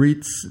always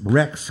greets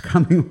Rex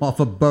coming off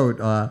a boat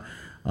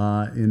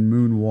in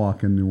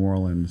Moonwalk in New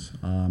Orleans.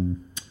 I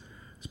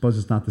suppose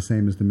it's not the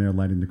same as the mayor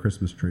lighting the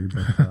Christmas tree,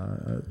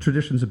 but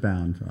traditions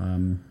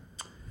abound.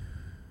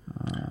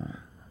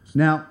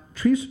 Now,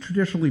 trees are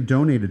traditionally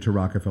donated to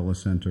Rockefeller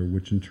Center,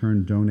 which in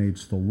turn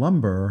donates the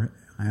lumber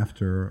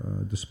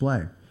after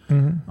display.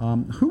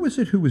 Mm-hmm. Who is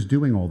it who was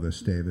doing all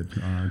this, David?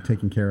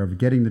 Taking care of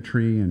getting the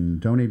tree and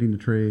donating the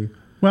tree?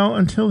 Well,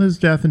 until his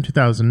death in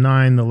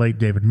 2009, the late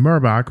David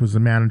Murbach, who was the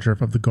manager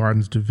of the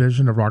Gardens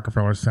Division of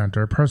Rockefeller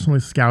Center,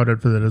 personally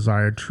scouted for the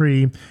desired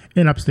tree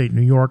in upstate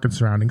New York and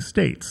surrounding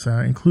states,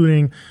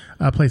 including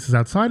places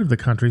outside of the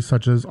country,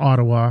 such as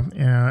Ottawa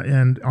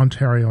and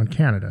Ontario and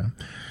Canada.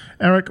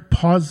 Eric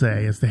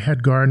Pauzet is the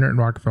head gardener at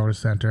Rockefeller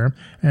Center,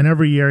 and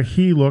every year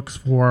he looks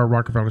for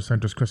Rockefeller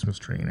Center's Christmas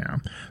tree now.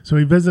 So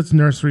he visits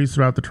nurseries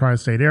throughout the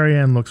tri-state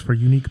area and looks for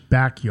unique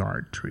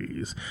backyard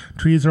trees.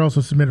 Trees are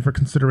also submitted for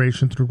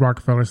consideration through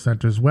Rockefeller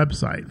Center's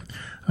website.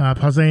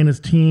 Pauzet and his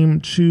team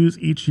choose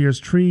each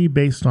year's tree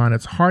based on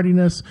its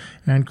hardiness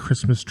and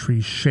Christmas tree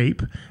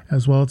shape,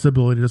 as well as its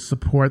ability to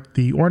support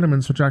the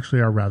ornaments, which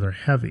actually are rather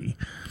heavy.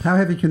 How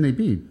heavy can they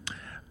be?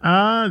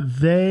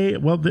 The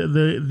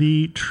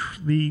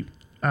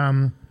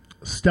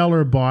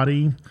stellar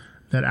body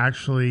that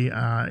actually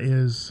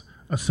is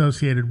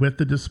associated with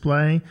the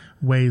display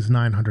weighs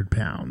 900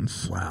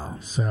 pounds. Wow!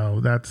 So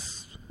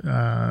that's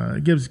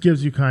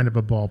gives you kind of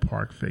a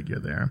ballpark figure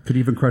there. Could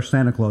even crush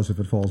Santa Claus if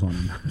it falls on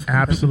him.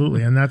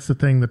 Absolutely, and that's the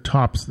thing that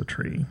tops the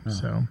tree.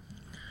 Oh.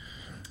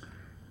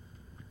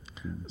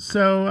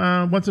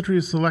 So once a tree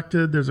is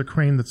selected, there's a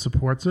crane that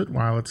supports it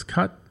while it's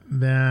cut.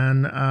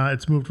 Then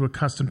it's moved to a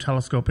custom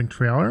telescoping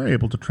trailer,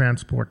 able to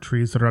transport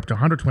trees that are up to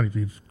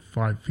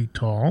 125 feet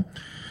tall.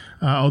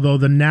 Although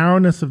the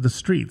narrowness of the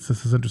streets,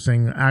 this is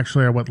interesting,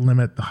 actually are what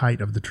limit the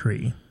height of the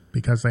tree,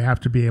 because they have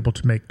to be able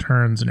to make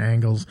turns and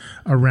angles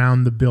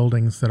around the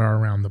buildings that are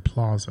around the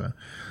plaza.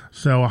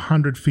 So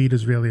 100 feet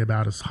is really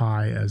about as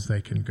high as they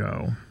can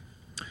go.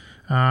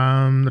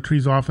 The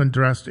tree's often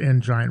dressed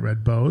in giant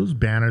red bows,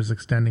 banners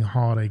extending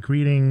holiday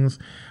greetings,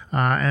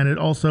 and it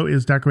also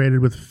is decorated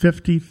with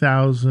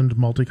 50,000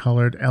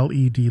 multicolored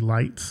LED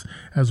lights,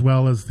 as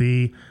well as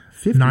the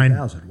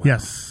 50,000. Wow.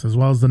 Yes, as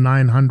well as the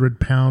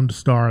 900-pound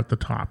star at the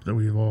top that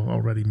we've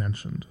already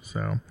mentioned.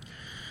 So,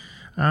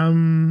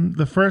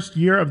 The first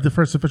year of the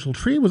first official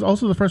tree was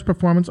also the first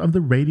performance of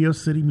the Radio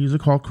City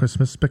Music Hall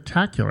Christmas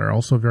Spectacular,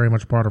 also very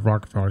much part of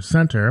Rockefeller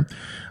Center.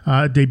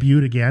 It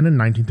debuted again in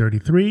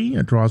 1933.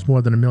 It draws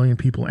more than 1 million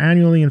people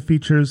annually and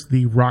features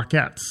the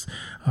Rockettes,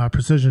 a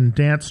precision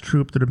dance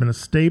troupe that had been a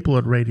staple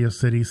at Radio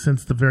City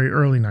since the very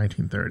early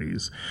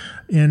 1930s.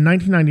 In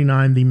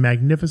 1999, the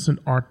magnificent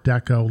Art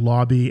Deco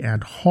lobby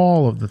and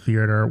hall of the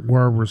theater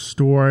were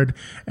restored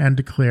and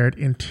declared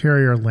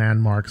interior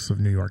landmarks of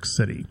New York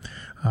City.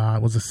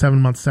 It was a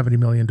 7-month, $70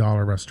 million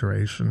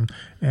restoration.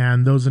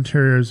 And those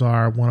interiors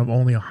are one of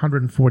only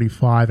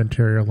 145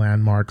 interior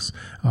landmarks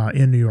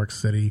in New York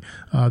City.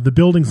 The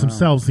buildings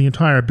themselves, the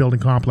entire building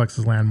complex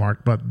is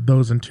landmarked, but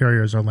those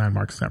interiors are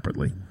landmarked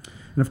separately.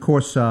 And of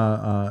course,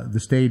 the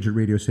stage at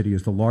Radio City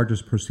is the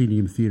largest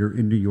proscenium theater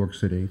in New York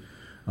City.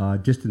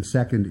 Distant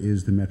second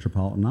is the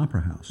Metropolitan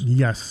Opera House.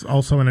 Yes,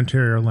 also an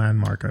interior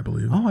landmark, I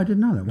believe. Oh, I didn't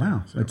know that.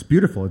 Wow. Yeah, so. It's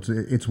beautiful.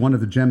 It's one of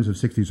the gems of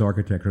 60s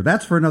architecture.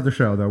 That's for another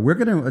show, though. We're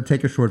going to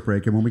take a short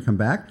break, and when we come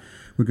back,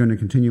 we're going to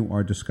continue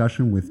our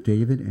discussion with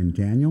David and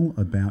Daniel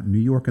about New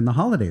York and the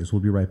holidays.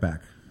 We'll be right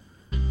back.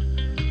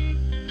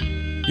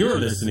 You're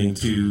listening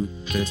to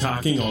the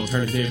Talking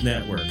Alternative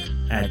Network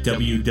at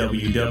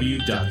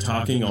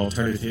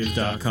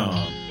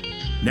www.talkingalternative.com.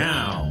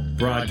 Now,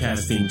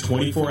 broadcasting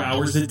 24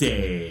 hours a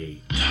day.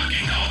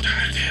 Talking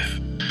Alternative.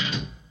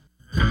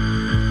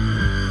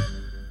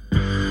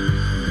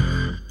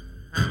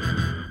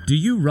 Do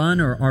you run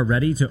or are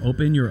ready to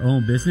open your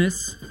own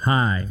business?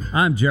 Hi,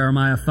 I'm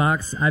Jeremiah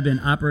Fox. I've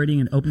been operating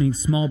and opening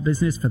small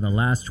business for the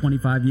last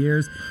 25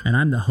 years, and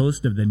I'm the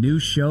host of the new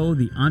show,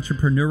 The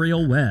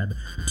Entrepreneurial Web.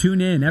 Tune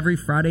in every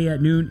Friday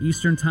at noon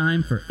Eastern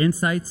Time for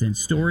insights and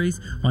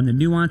stories on the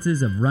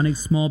nuances of running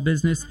small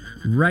business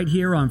right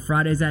here on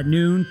Fridays at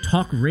noon,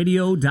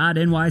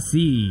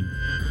 talkradio.nyc.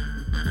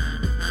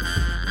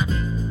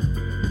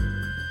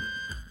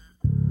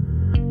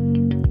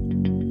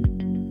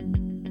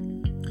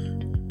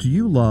 Do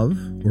you love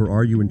or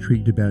are you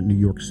intrigued about New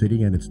York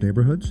City and its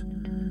neighborhoods?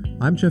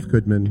 I'm Jeff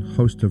Goodman,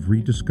 host of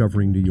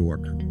Rediscovering New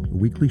York, a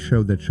weekly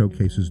show that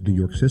showcases New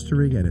York's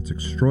history and its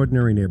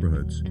extraordinary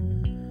neighborhoods.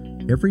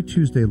 Every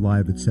Tuesday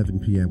live at 7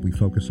 p.m., we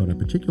focus on a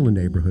particular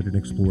neighborhood and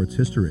explore its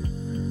history,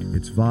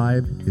 its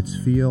vibe, its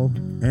feel,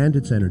 and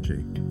its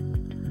energy.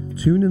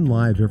 Tune in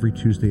live every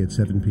Tuesday at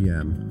 7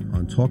 p.m.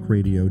 on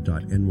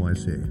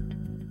talkradio.nyc.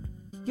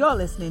 You're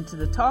listening to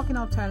the Talking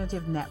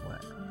Alternative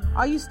Network.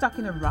 Are you stuck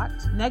in a rut?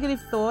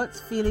 Negative thoughts,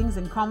 feelings,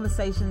 and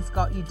conversations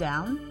got you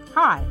down?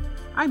 Hi,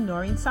 I'm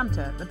Noreen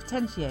Sumter, the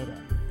Potentiator.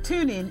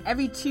 Tune in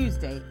every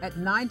Tuesday at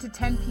 9 to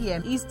 10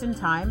 p.m. Eastern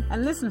Time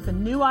and listen for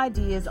new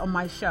ideas on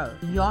my show,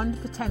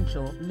 Beyond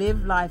Potential,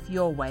 Live Life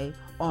Your Way,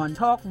 on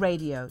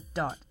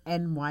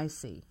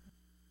talkradio.nyc.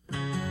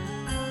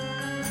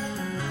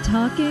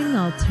 Talking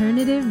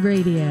Alternative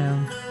Radio,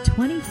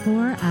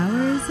 24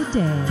 hours a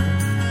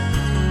day.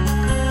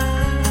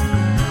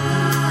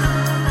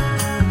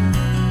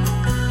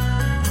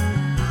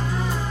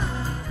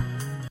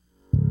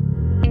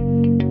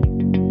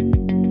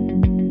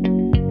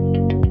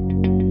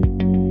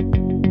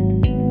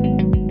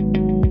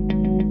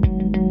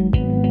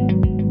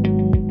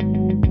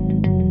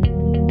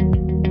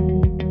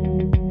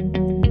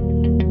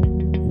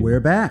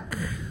 Back.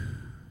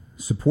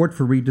 Support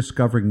for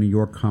Rediscovering New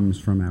York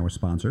comes from our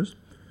sponsors.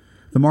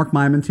 The Mark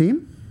Myman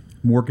team,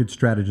 mortgage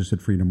strategist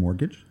at Freedom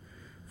Mortgage.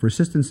 For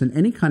assistance in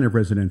any kind of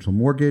residential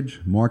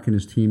mortgage, Mark and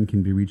his team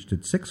can be reached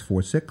at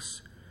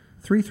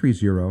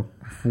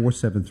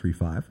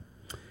 646-330-4735.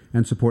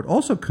 And support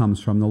also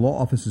comes from the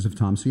law offices of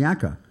Tom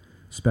Siaka,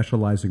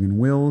 specializing in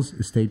wills,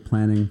 estate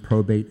planning,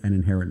 probate, and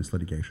inheritance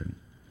litigation.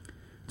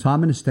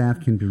 Tom and his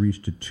staff can be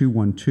reached at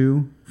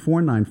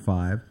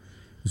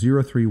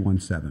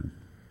 212-495-0317.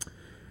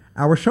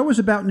 Our show is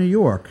about New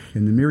York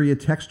and the myriad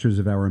textures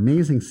of our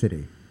amazing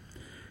city.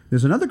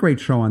 There's another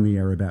great show on the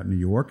air about New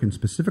York and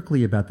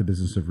specifically about the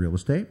business of real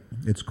estate.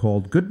 It's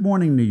called Good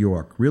Morning New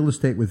York, Real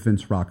Estate with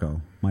Vince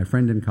Rocco, my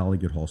friend and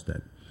colleague at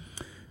Halstead.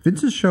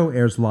 Vince's show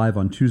airs live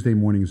on Tuesday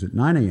mornings at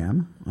 9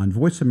 a.m. on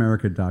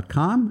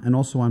voiceamerica.com and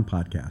also on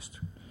podcast.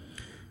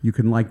 You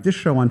can like this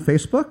show on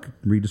Facebook,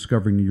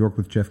 Rediscovering New York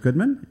with Jeff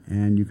Goodman,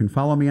 and you can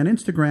follow me on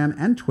Instagram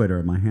and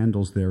Twitter. My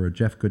handles there are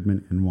Jeff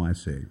Goodman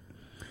NYC.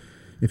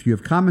 If you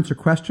have comments or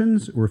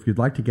questions, or if you'd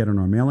like to get on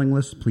our mailing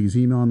list, please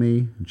email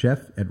me,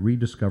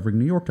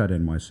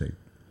 jeff@rediscoveringnewyork.nyc.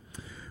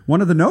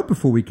 One other note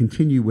before we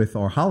continue with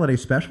our holiday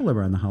special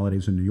around the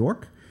holidays in New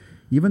York.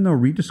 Even though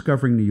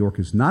Rediscovering New York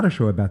is not a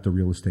show about the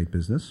real estate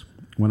business,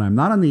 when I'm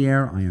not on the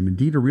air, I am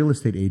indeed a real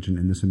estate agent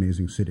in this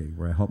amazing city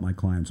where I help my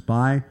clients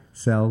buy,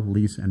 sell,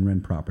 lease, and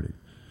rent property.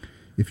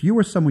 If you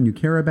or someone you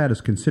care about is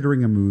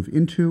considering a move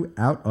into,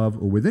 out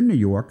of, or within New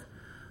York,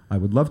 I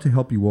would love to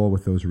help you all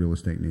with those real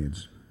estate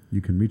needs. You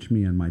can reach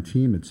me and my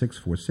team at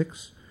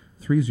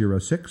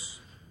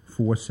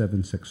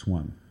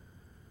 646-306-4761.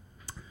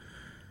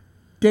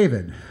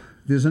 David,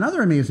 there's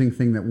another amazing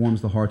thing that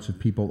warms the hearts of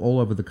people all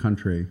over the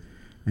country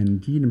and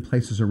indeed in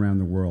places around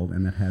the world,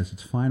 and that has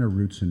its finer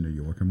roots in New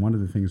York, and one of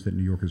the things that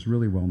New York is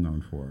really well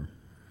known for.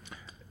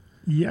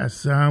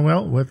 Yes,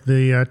 well, with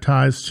the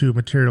ties to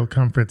material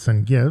comforts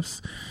and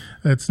gifts,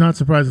 it's not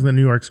surprising that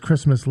New York's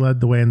Christmas led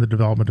the way in the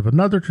development of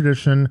another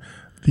tradition,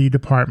 the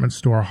department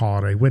store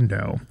holiday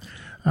window.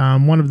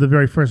 One of the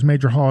very first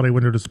major holiday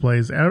window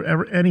displays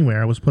ever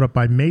anywhere was put up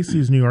by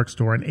Macy's New York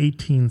store in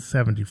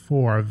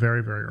 1874, a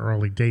very, very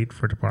early date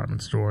for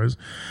department stores.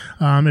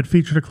 It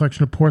featured a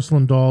collection of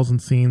porcelain dolls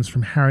and scenes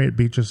from Harriet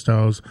Beecher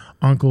Stowe's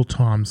Uncle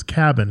Tom's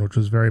Cabin, which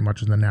was very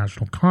much in the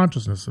national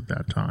consciousness at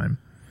that time.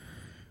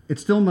 It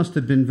still must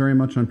have been very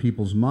much on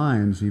people's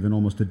minds, even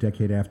almost a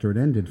decade after it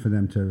ended, for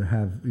them to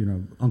have,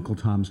 Uncle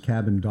Tom's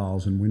Cabin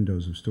dolls in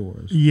windows of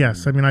stores.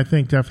 Yes, I mean, I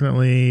think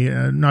definitely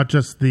not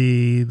just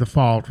the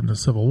fallout from the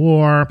Civil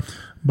War,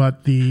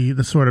 but the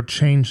sort of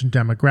change in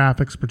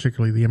demographics,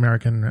 particularly the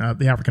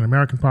African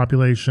American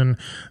population,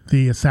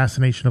 the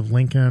assassination of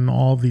Lincoln,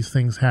 all of these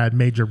things had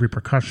major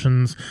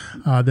repercussions.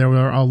 There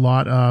were a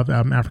lot of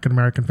African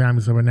American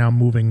families that were now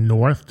moving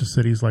north to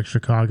cities like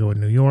Chicago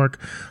and New York.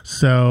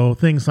 So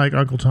things like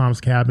Uncle Tom's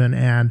Cabin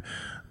and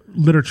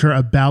literature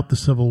about the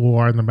Civil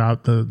War and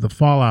about the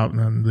fallout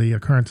and the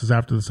occurrences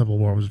after the Civil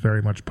War was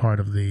very much part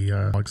of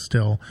the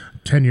still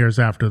 10 years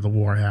after the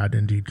war had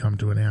indeed come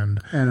to an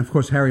end. And of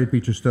course, Harriet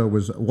Beecher Stowe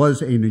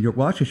was a New York.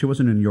 Well, actually, she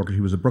wasn't a New Yorker;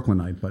 she was a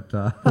Brooklynite, but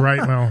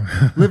right. Well,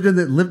 lived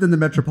in the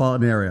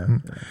metropolitan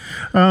area.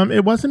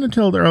 It wasn't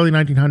until the early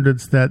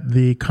 1900s that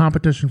the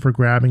competition for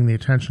grabbing the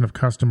attention of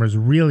customers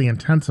really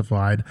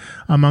intensified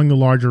among the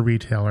larger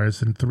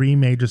retailers in three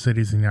major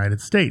cities in the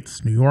United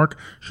States: New York,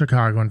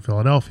 Chicago, and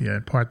Philadelphia.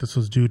 In part, this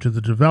was due to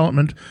the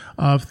development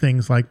of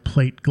things like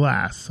plate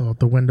glass, so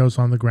the windows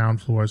on the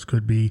ground floors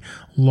could be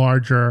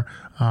larger,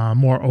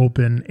 more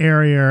open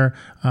area.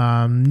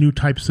 New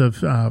types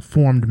of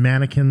formed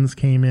mannequins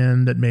came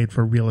in that made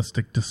for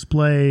realistic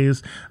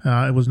displays.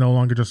 It was no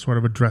longer just sort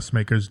of a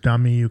dressmaker's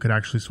dummy. You could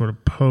actually sort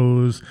of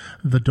pose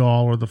the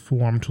doll or the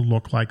form to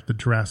look like the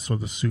dress or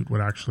the suit would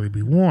actually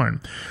be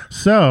worn.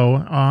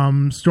 So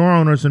store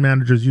owners and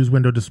managers used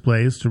window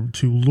displays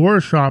to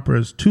lure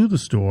shoppers to the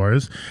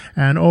stores,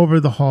 and over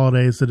the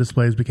holidays, the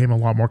displays became a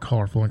lot more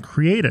colorful and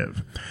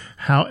creative.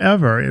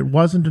 However, it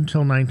wasn't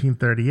until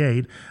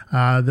 1938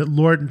 that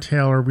Lord &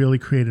 Taylor really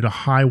created a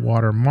high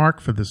water mark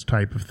for this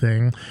type of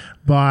thing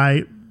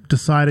by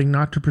deciding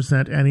not to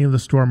present any of the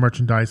store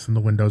merchandise in the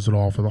windows at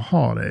all for the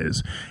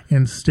holidays.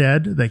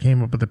 Instead, they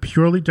came up with a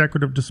purely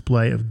decorative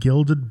display of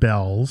gilded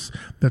bells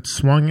that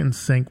swung in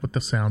sync with the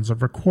sounds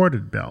of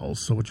recorded bells.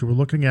 So what you were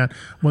looking at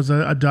was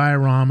a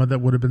diorama that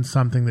would have been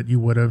something that you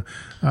would have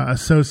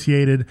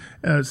associated,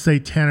 say,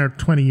 10 or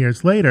 20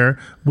 years later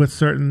with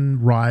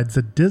certain rides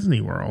at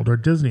Disney World or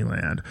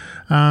Disneyland.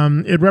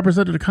 It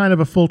represented a kind of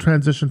a full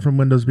transition from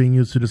windows being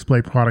used to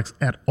display products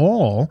at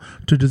all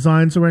to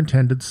designs that were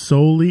intended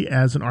solely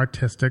as an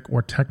artistic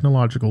or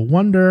technological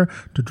wonder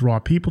to draw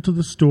people to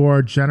the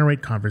store,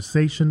 generate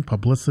conversation,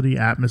 publicity,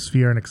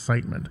 atmosphere, and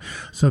excitement.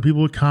 So people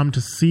would come to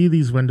see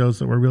these windows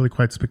that were really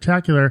quite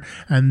spectacular,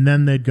 and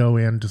then they'd go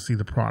in to see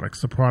the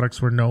products. The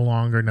products were no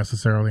longer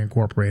necessarily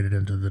incorporated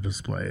into the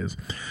displays.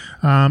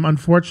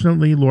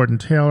 Unfortunately, Lord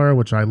 & Taylor,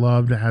 which I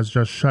loved, has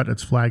just shut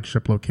its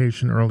flagship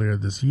location earlier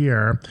this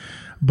year.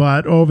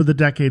 But over the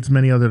decades,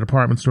 many other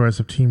department stores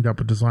have teamed up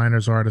with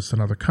designers, artists, and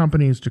other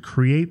companies to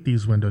create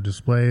these window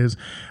displays.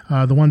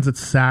 The ones at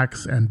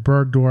Saks and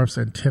Bergdorf's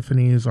and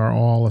Tiffany's are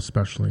all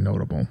especially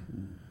notable.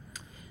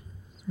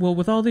 Well,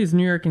 with all these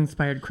New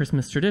York-inspired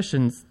Christmas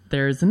traditions,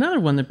 there's another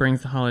one that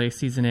brings the holiday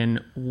season in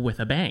with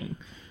a bang,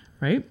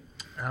 right?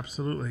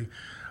 Absolutely.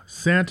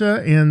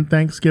 Santa and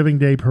Thanksgiving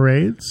Day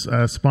parades,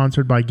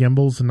 sponsored by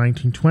Gimbel's in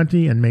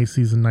 1920 and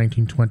Macy's in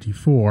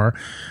 1924.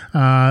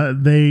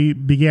 They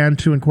began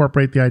to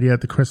incorporate the idea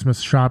that the Christmas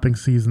shopping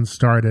season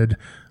started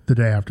the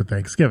day after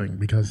Thanksgiving,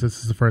 because this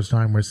is the first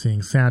time we're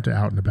seeing Santa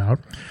out and about.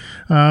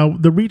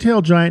 The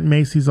retail giant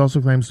Macy's also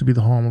claims to be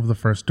the home of the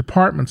first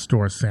department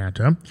store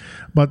Santa,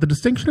 but the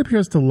distinction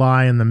appears to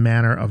lie in the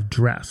manner of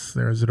dress.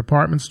 There is a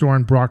department store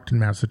in Brockton,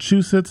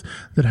 Massachusetts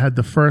that had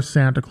the first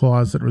Santa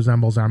Claus that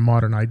resembles our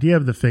modern idea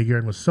of the figure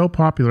and was so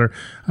popular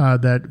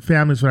that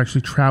families would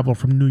actually travel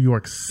from New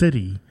York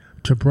City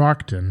to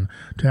Brockton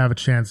to have a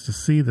chance to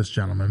see this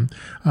gentleman.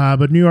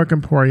 But New York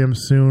Emporium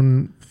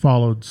soon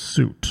followed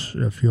suit,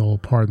 if you'll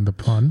pardon the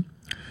pun.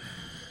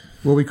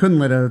 Well, we couldn't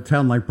let a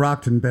town like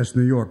Brockton best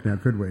New York now,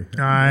 could we?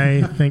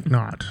 I think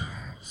not.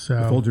 So,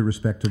 with all due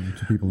respect to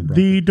people in Brockton.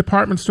 The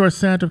department store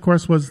Santa, of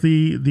course, was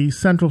the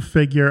central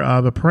figure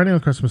of a perennial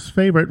Christmas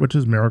favorite, which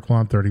is Miracle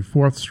on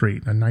 34th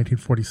Street, a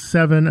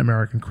 1947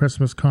 American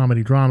Christmas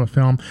comedy drama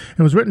film.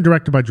 It was written and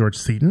directed by George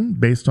Seaton,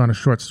 based on a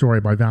short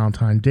story by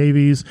Valentine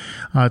Davies.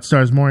 It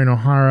stars Maureen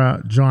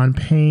O'Hara, John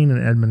Payne,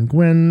 and Edmund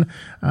Gwynn,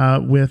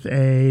 with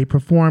a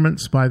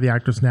performance by the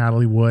actress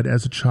Natalie Wood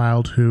as a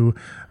child who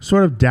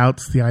sort of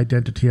doubts the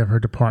identity of her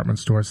department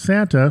store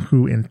Santa,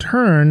 who in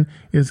turn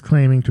is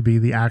claiming to be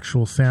the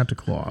actual Santa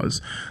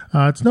Claus.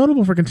 It's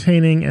notable for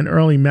containing an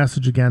early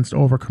message against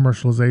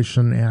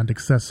over-commercialization and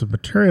excessive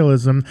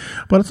materialism,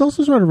 but it's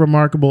also sort of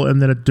remarkable in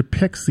that it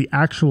depicts the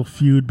actual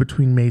feud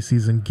between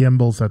Macy's and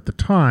Gimbel's at the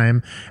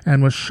time,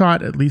 and was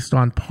shot at least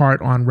on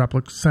part on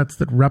sets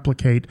that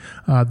replicate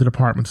the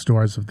department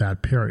stores of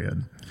that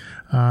period.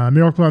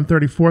 Miracle on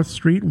 34th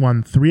Street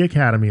won 3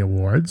 Academy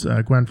Awards.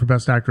 Gwen for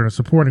Best Actor in a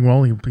Supporting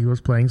Role. He was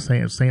playing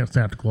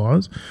Santa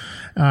Claus.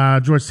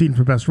 George Seaton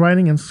for Best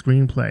Writing and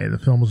Screenplay. The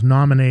film was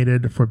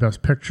nominated for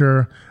Best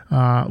Picture,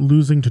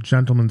 losing to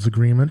Gentleman's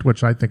Agreement,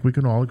 which I think we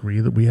can all agree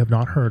that we have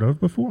not heard of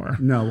before.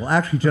 No, well,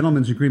 actually,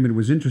 Gentleman's Agreement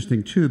was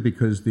interesting, too,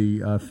 because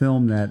the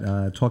film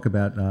that talk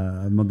about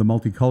the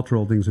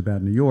multicultural things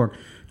about New York,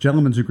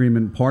 Gentleman's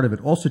Agreement, part of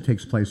it also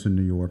takes place in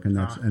New York, and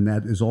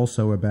that is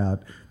also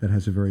about, that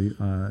has a very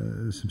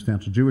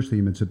substantial Jewish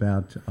theme. It's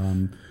about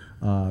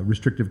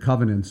restrictive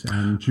covenants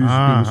and Jews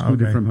being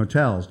excluded from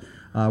hotels.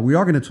 We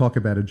are going to talk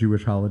about a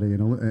Jewish holiday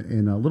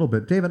in a little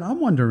bit. David, I'm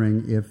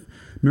wondering if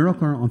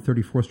Miracle on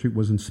 34th Street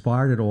was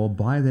inspired at all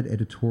by that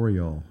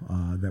editorial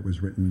that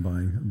was written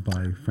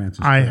by Francis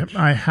Birch.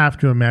 I have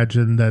to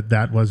imagine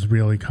that was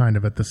really kind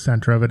of at the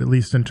center of it, at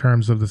least in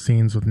terms of the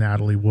scenes with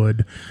Natalie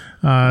Wood.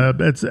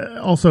 It's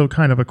also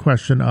kind of a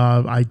question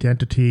of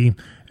identity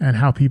and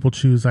how people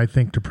choose, I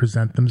think, to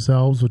present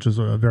themselves, which is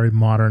a very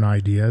modern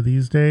idea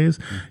these days.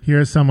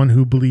 Here's someone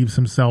who believes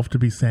himself to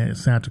be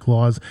Santa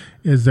Claus.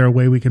 Is there a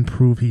way we can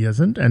prove he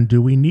isn't? And do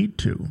we need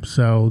to?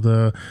 So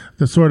the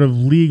sort of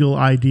legal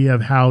idea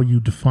of how you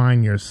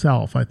define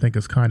yourself, I think,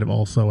 is kind of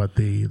also at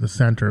the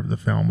center of the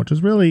film, which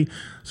is really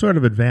sort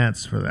of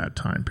advanced for that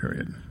time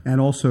period. And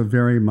also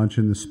very much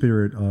in the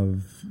spirit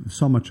of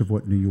so much of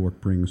what New York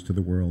brings to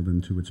the world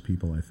and to its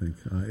people, I think.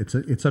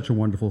 It's such a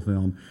wonderful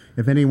film.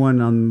 If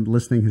anyone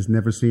listening has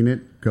never seen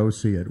it, go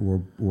see it.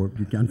 Or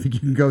I think you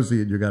can go see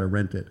it, you've got to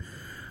rent it.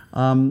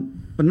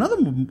 But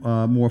another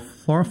more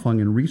far-flung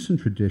and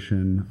recent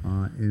tradition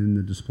in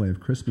the display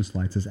of Christmas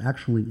lights is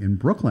actually in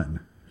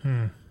Brooklyn.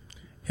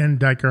 In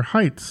Dyker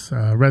Heights,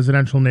 a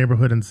residential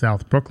neighborhood in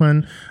South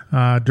Brooklyn,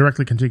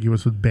 directly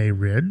contiguous with Bay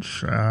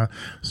Ridge.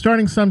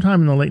 Starting sometime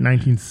in the late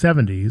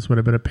 1970s, would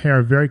have been a pair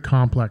of very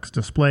complex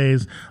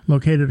displays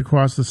located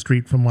across the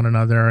street from one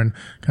another and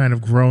kind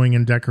of growing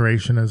in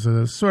decoration as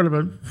a sort of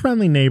a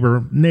friendly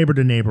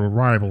neighbor-to-neighbor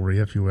rivalry,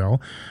 if you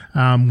will,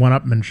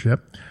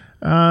 one-upmanship.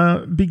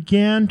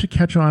 Began to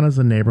catch on as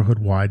a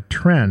neighborhood-wide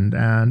trend,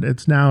 and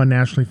it's now a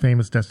nationally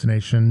famous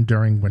destination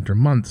during winter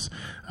months.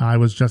 I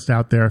was just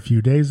out there a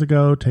few days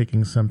ago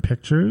taking some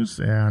pictures,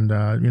 and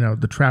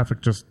the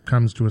traffic just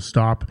comes to a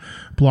stop,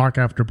 block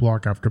after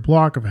block after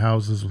block of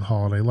houses with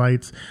holiday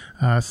lights,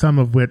 some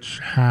of which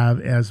have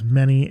as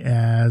many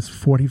as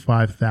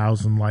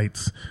 45,000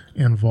 lights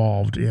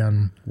involved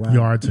in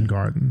yards and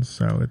gardens.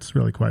 So it's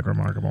really quite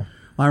remarkable.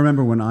 I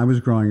remember when I was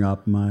growing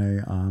up,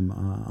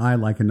 I,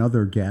 like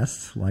another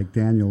guest, like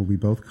Daniel, we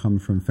both come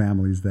from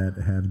families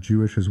that have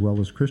Jewish as well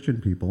as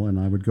Christian people, and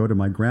I would go to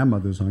my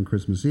grandmother's on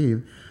Christmas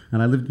Eve,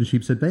 and I lived in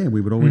Sheepshead Bay, and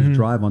we would always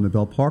drive on the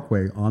Bell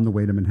Parkway on the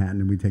way to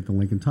Manhattan, and we'd take the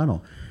Lincoln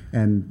Tunnel.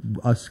 And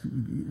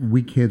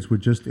we kids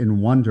would just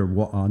in wonder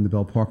on the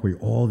Bell Parkway,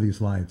 all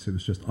these lights. It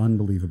was just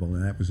unbelievable,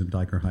 and that was in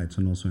Dyker Heights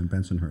and also in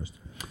Bensonhurst.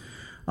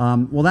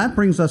 Well, that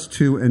brings us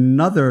to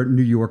another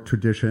New York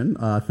tradition.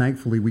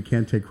 Thankfully, we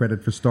can't take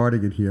credit for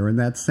starting it here, and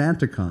that's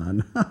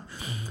SantaCon.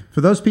 For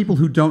those people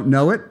who don't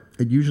know it,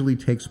 it usually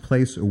takes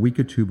place a week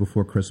or two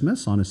before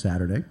Christmas on a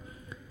Saturday.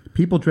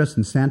 People dress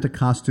in Santa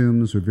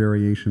costumes or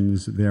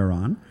variations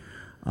thereon.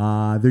 There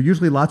are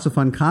usually lots of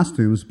fun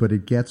costumes, but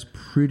it gets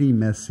pretty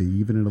messy,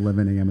 even at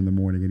 11 a.m. in the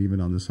morning and even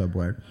on the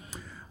subway.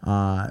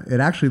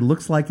 It actually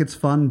looks like it's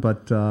fun,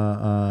 but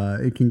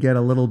it can get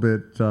a little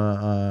bit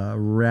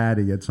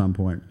ratty at some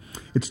point.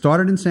 It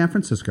started in San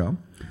Francisco,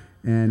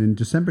 and in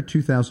December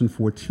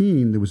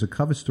 2014, there was a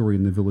cover story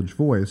in the Village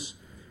Voice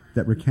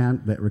that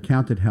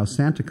recounted how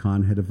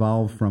SantaCon had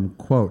evolved from,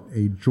 quote,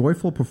 a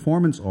joyful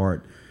performance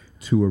art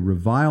to a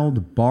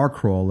reviled bar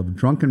crawl of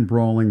drunken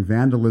brawling,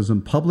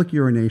 vandalism, public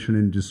urination,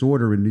 and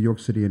disorder in New York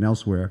City and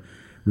elsewhere,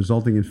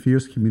 resulting in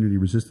fierce community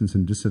resistance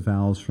and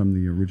disavowals from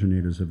the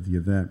originators of the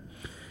event.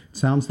 It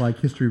sounds like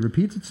history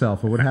repeats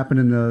itself, or what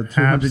happened in the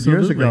 200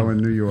 years ago in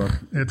New York.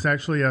 It's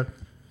actually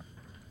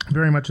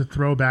very much a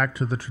throwback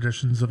to the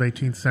traditions of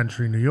 18th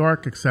century New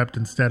York, except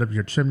instead of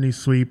your chimney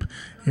sweep,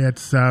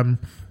 it's the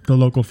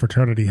local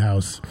fraternity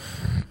house.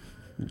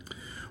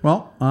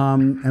 Well,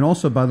 and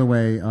also, by the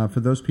way, for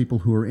those people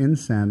who are in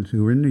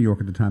New York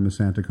at the time of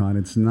SantaCon,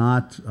 it's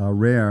not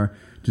rare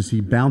to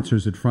see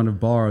bouncers at front of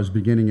bars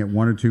beginning at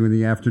 1 or 2 in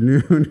the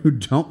afternoon who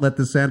don't let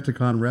the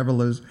SantaCon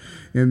revelers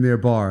in their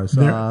bars.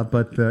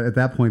 But at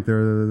that point,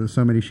 there are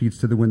so many sheets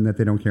to the wind that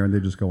they don't care, and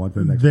they just go on to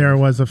the next. There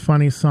was a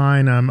funny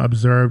sign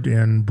observed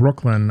in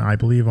Brooklyn, I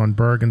believe on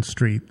Bergen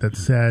Street, that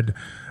said,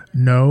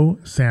 No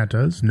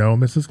Santas, no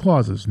Mrs.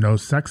 Clauses, no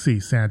sexy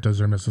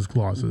Santas or Mrs.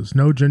 Clauses,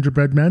 no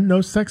gingerbread men,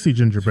 no sexy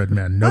gingerbread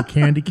men, no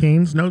candy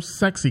canes, no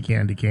sexy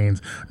candy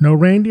canes, no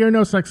reindeer,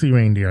 no sexy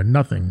reindeer,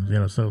 nothing.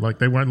 So like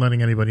they weren't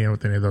letting anybody in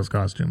with any of those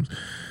costumes.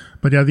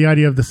 But yeah, the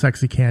idea of the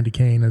sexy candy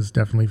cane is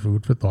definitely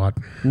food for thought.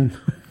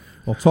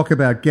 We'll talk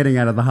about getting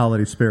out of the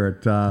holiday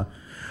spirit.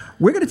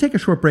 We're going to take a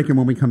short break, and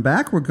when we come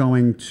back, we're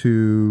going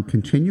to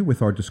continue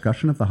with our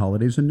discussion of the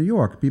holidays in New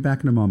York. Be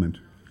back in a moment.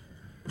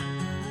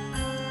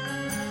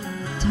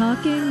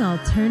 Talking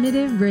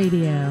Alternative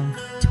Radio,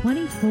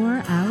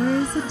 24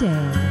 hours a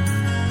day.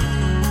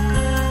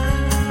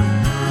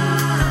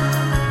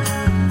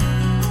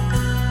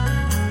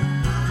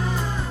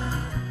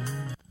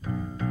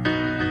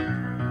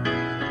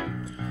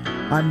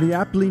 I'm the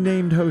aptly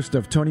named host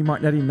of Tony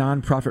Martignetti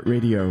Nonprofit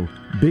Radio.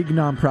 Big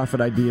nonprofit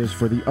ideas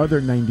for the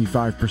other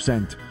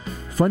 95%.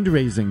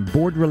 Fundraising,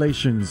 board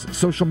relations,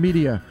 social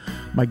media.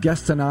 My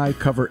guests and I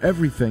cover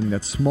everything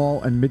that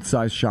small and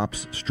mid-sized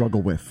shops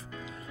struggle with.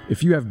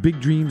 If you have big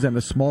dreams and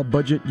a small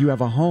budget, you have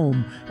a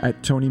home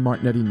at Tony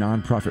Martignetti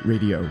Nonprofit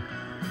Radio.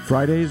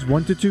 Fridays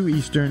 1 to 2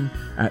 Eastern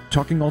at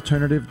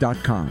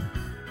talkingalternative.com.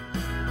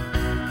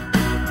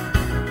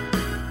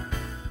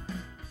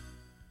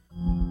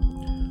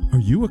 Are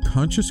you a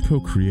conscious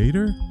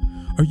co-creator?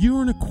 Are you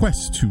on a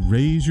quest to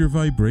raise your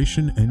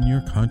vibration and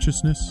your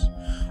consciousness?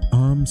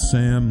 I'm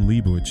Sam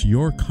Leibowitz,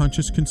 your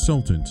conscious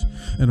consultant,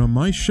 and on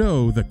my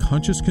show, The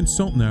Conscious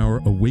Consultant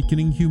Hour,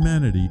 Awakening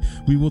Humanity,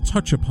 we will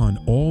touch upon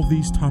all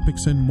these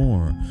topics and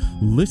more.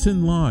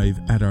 Listen live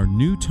at our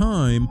new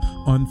time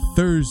on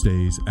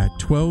Thursdays at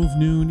 12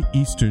 noon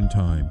Eastern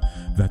Time.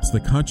 That's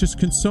The Conscious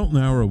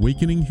Consultant Hour,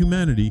 Awakening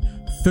Humanity,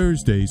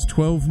 Thursdays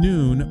 12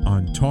 noon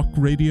on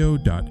talkradio.nyc.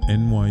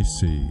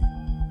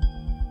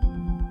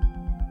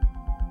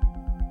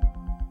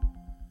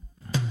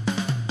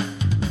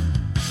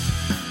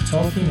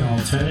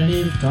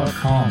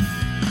 TalkingAlternative.com.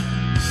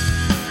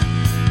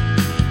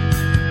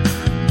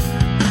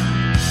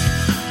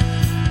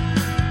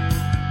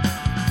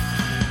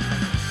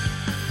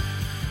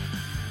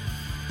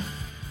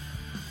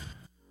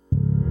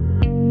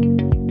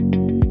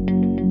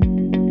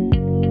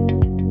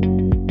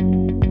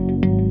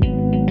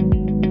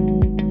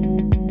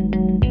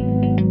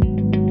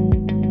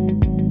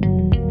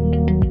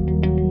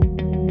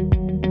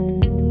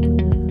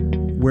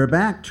 We're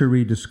back to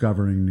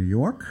Rediscovering New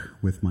York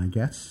with my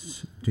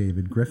guests,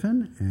 David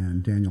Griffin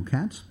and Daniel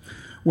Katz.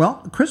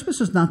 Well,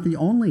 Christmas is not the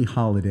only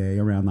holiday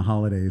around the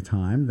holiday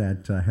time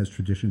that has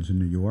traditions in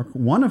New York,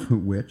 one of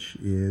which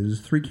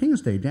is Three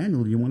Kings Day.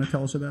 Daniel, do you want to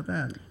tell us about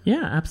that?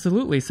 Yeah,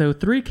 absolutely. So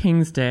Three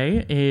Kings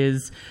Day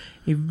is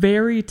a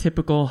very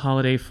typical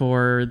holiday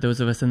for those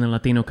of us in the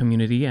Latino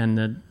community and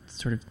the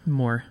sort of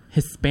more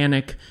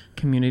Hispanic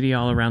community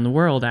all around the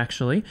world,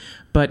 actually.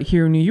 But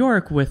here in New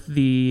York, with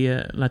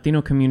the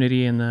Latino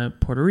community and the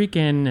Puerto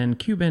Rican and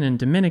Cuban and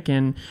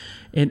Dominican,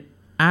 it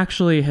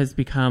actually has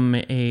become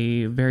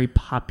a very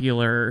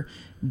popular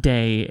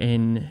day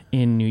in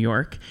New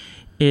York.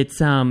 It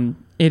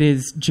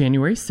is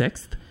January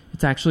 6th.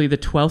 It's actually the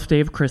 12th day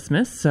of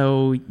Christmas.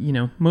 So,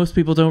 most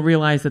people don't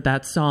realize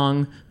that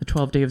song, The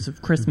 12 Days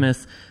of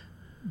Christmas,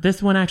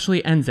 this one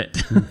actually ends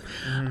it.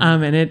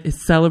 And it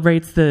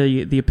celebrates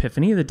the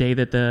Epiphany, the day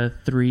that the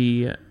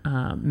three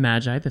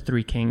magi, the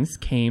three kings,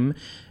 came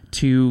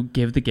to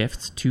give the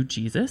gifts to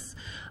Jesus.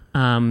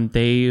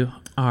 They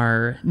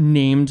are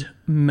named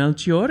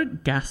Melchior,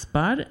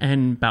 Gaspar,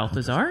 and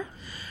Balthazar.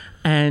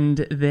 And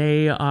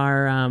they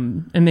are,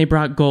 and they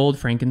brought gold,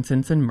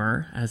 frankincense, and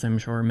myrrh, as I'm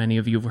sure many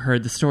of you have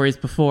heard the stories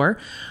before.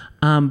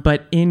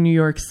 But in New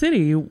York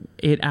City,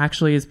 it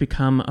actually has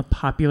become a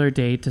popular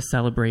day to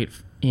celebrate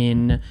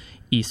in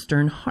East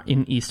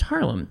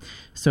Harlem.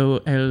 So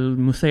El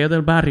Museo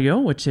del Barrio,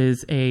 which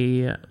is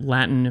a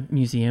Latin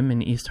museum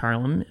in East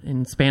Harlem,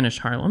 in Spanish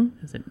Harlem,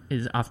 as it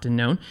is often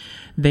known,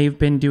 they've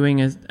been doing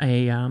a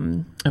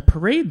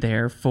parade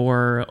there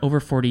for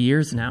over 40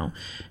 years now.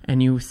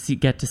 And you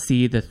get to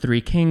see the three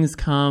kings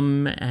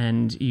come,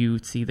 and you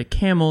see the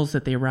camels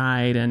that they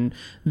ride. And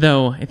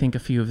though I think a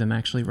few of them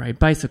actually ride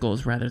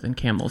bicycles rather than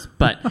camels,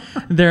 but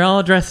they're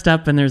all dressed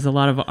up, and there's a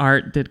lot of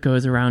art that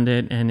goes around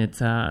it, and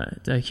it's a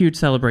huge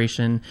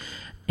celebration.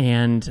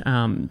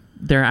 And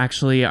there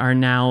actually are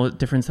now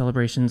different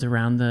celebrations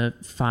around the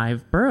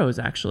 5 boroughs,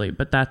 actually,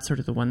 but that's sort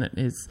of the one that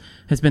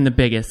has been the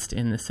biggest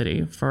in the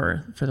city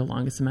for the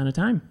longest amount of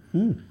time.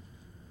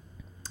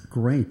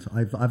 Great.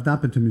 I've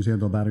not been to Museo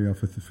del Barrio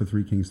for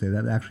Three Kings Day.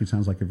 That actually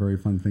sounds like a very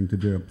fun thing to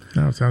do.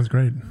 Oh, it sounds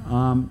great.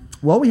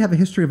 Well, we have a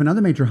history of another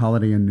major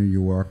holiday in New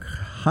York,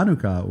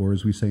 Hanukkah, or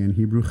as we say in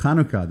Hebrew,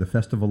 Chanukah, the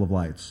Festival of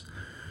Lights.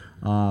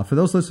 For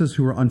those listeners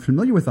who are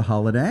unfamiliar with the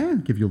holiday, I'll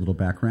give you a little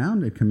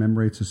background. It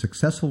commemorates a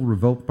successful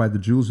revolt by the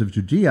Jews of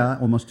Judea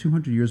almost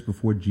 200 years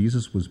before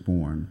Jesus was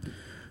born.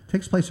 It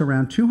takes place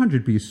around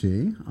 200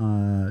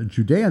 BC.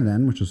 Judea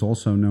then, which is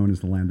also known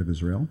as the Land of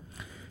Israel,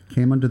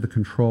 came under the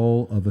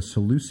control of a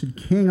Seleucid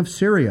king of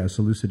Syria.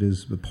 Seleucid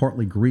is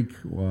partly Greek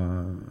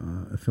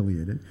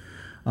affiliated.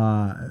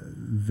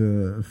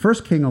 The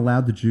first king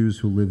allowed the Jews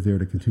who lived there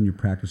to continue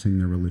practicing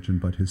their religion,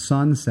 but his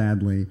son,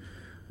 sadly,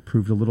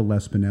 proved a little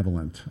less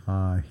benevolent.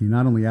 He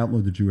not only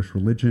outlawed the Jewish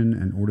religion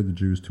and ordered the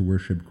Jews to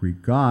worship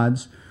Greek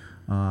gods,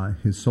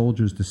 his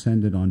soldiers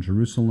descended on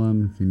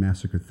Jerusalem. They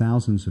massacred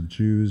thousands of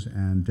Jews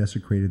and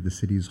desecrated the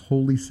city's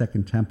holy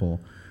Second Temple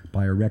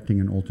by erecting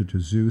an altar to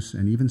Zeus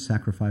and even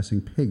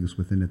sacrificing pigs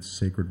within its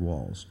sacred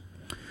walls.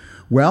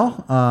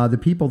 Well, the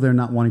people there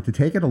not wanting to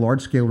take it, a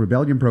large-scale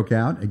rebellion broke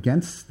out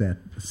against that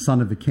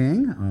son of the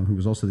king, who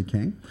was also the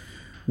king.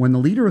 When the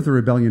leader of the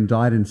rebellion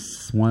died in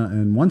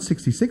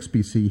 166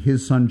 BC,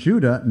 his son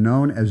Judah,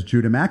 known as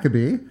Judah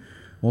Maccabee,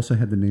 also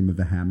had the name of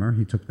the hammer.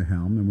 He took the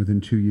helm, and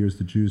within 2 years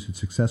the Jews had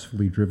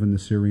successfully driven the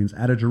Syrians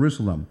out of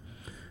Jerusalem.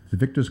 The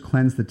victors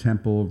cleansed the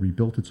temple,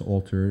 rebuilt its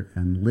altar,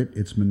 and lit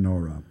its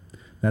menorah.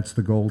 That's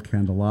the gold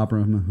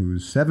candelabrum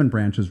whose 7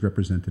 branches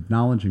represented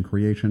knowledge and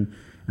creation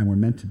and were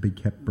meant to be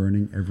kept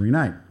burning every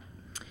night.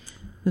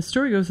 The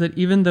story goes that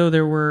even though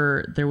there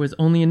was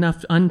only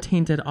enough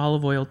untainted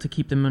olive oil to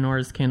keep the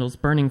menorah's candles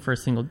burning for a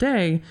single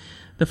day,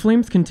 the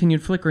flames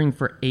continued flickering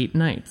for 8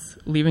 nights,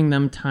 leaving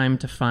them time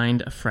to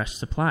find a fresh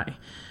supply.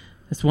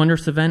 This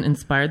wondrous event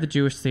inspired the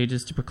Jewish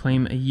sages to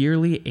proclaim a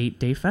yearly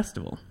 8-day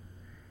festival.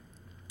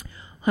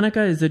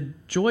 Hanukkah is a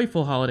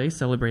joyful holiday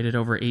celebrated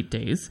over 8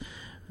 days,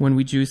 when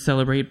we Jews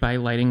celebrate by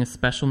lighting a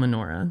special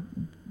menorah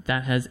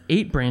that has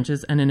 8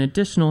 branches and an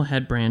additional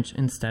head branch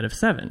instead of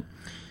 7.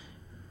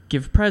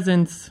 Give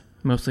presents,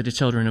 mostly to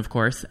children, of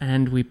course,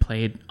 and we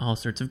played all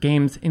sorts of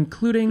games,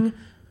 including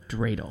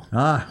dreidel.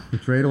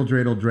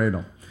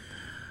 Dreidel.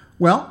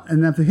 Well,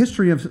 and that the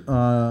history of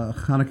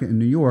Hanukkah in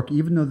New York,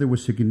 even though there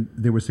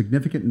were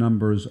significant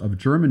numbers of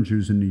German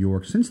Jews in New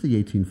York since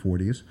the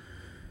 1840s,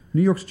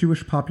 New York's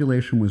Jewish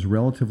population was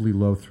relatively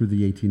low through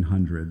the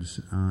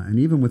 1800s. And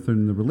even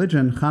within the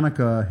religion,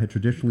 Hanukkah had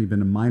traditionally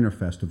been a minor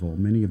festival.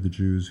 Many of the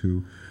Jews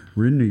who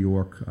were in New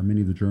York, many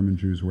of the German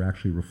Jews were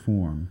actually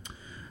Reform.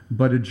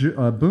 But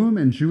a boom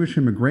in Jewish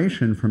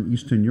immigration from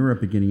Eastern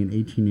Europe beginning in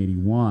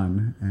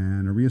 1881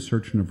 and a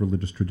reassertion of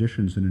religious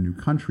traditions in a new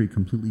country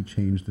completely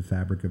changed the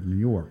fabric of New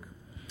York.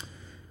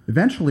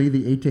 Eventually,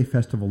 the 8-day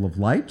Festival of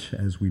Light,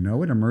 as we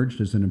know it,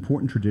 emerged as an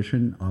important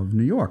tradition of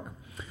New York.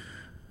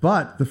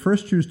 But the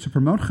first Jews to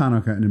promote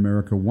Hanukkah in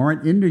America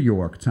weren't in New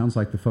York. It sounds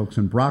like the folks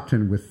in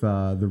Brockton with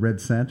the red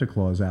Santa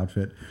Claus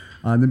outfit.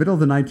 In the middle of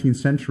the 19th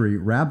century,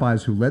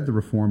 rabbis who led the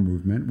Reform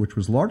movement, which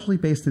was largely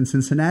based in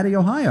Cincinnati,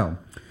 Ohio,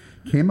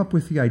 came up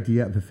with the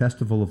idea of a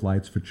festival of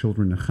lights for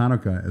children in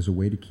Hanukkah as a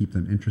way to keep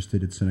them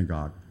interested at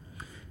synagogue.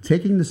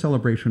 Taking the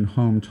celebration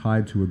home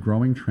tied to a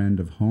growing trend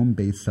of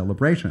home-based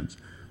celebrations,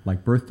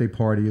 like birthday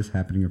parties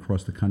happening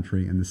across the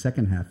country in the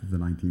second half of the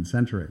 19th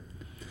century.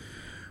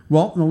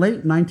 Well, in the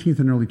late 19th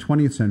and early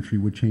 20th century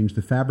would change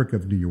the fabric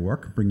of New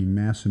York, bringing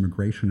mass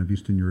immigration of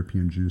Eastern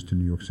European Jews to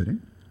New York City.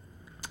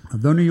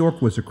 Though New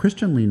York was a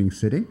Christian-leaning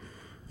city,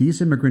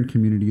 these immigrant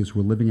communities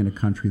were living in a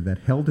country that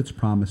held its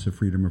promise of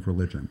freedom of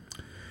religion.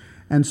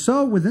 And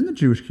so within the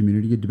Jewish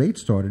community, a debate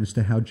started as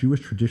to how Jewish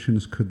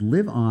traditions could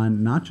live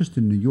on not just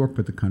in New York,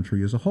 but the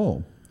country as a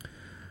whole.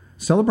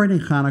 Celebrating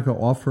Hanukkah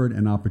offered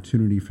an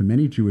opportunity for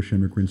many Jewish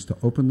immigrants to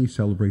openly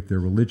celebrate their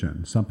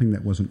religion, something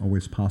that wasn't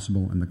always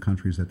possible in the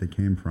countries that they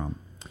came from.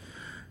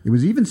 It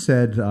was even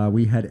said,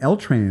 we had L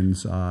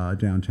trains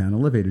downtown,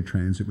 elevated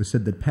trains. It was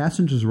said that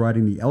passengers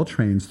riding the L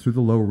trains through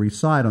the Lower East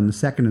Side on the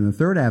 2nd and the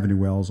 3rd Avenue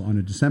Wells on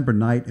a December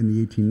night in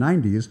the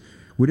 1890s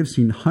would have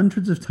seen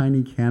hundreds of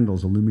tiny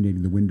candles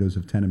illuminating the windows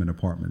of tenement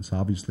apartments,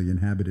 obviously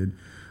inhabited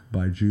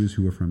by Jews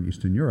who were from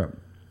Eastern Europe.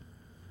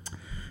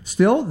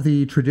 Still,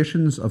 the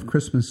traditions of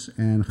Christmas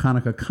and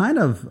Hanukkah kind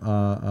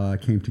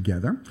of came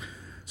together.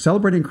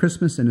 Celebrating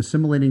Christmas and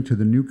assimilating to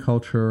the new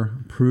culture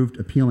proved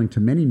appealing to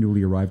many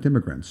newly arrived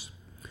immigrants.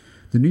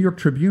 The New York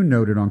Tribune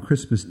noted on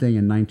Christmas Day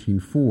in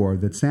 1904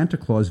 that Santa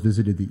Claus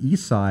visited the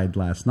East Side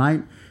last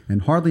night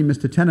and hardly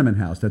missed a tenement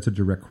house. That's a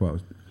direct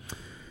quote.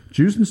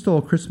 Jews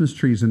installed Christmas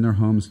trees in their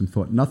homes and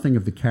thought nothing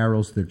of the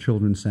carols their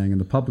children sang in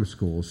the public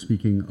schools.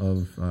 Speaking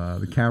of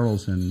the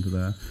carols and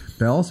the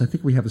bells, I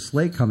think we have a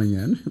sleigh coming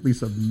in, at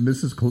least of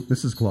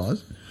Mrs.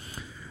 Claus.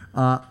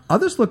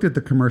 Others looked at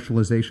the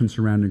commercialization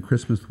surrounding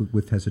Christmas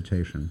with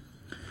hesitation.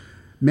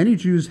 Many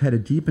Jews had a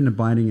deep and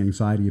abiding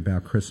anxiety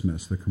about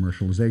Christmas, the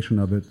commercialization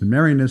of it, the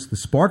merriness, the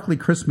sparkly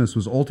Christmas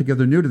was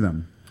altogether new to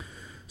them.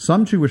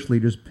 Some Jewish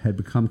leaders had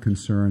become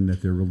concerned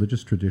that their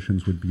religious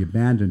traditions would be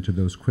abandoned to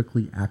those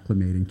quickly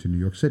acclimating to New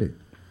York City.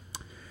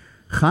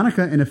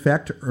 Hanukkah, in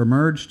effect,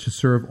 emerged to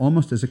serve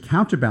almost as a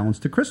counterbalance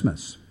to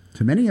Christmas.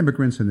 To many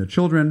immigrants and their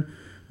children,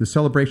 the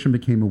celebration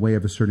became a way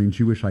of asserting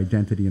Jewish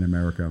identity in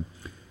America.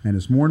 And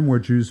as more and more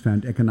Jews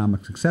found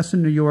economic success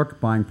in New York,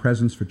 buying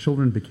presents for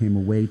children became a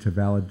way to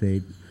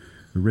validate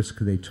the risk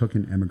they took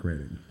in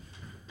emigrating.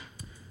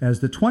 As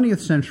the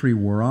 20th century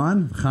wore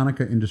on, the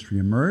Hanukkah industry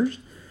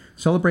emerged.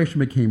 Celebration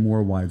became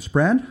more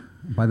widespread.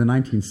 By the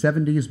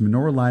 1970s,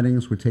 menorah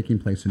lightings were taking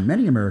place in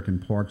many American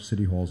parks,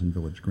 city halls, and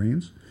village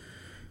greens.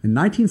 In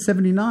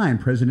 1979,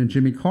 President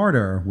Jimmy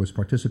Carter was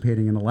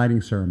participating in a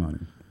lighting ceremony.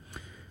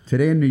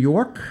 Today in New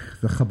York,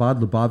 the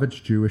Chabad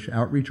Lubavitch Jewish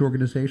Outreach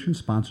Organization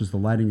sponsors the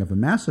lighting of a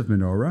massive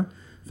menorah,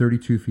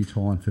 32 feet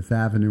tall on 5th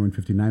Avenue and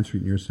 59th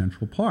Street near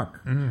Central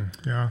Park.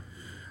 Yeah.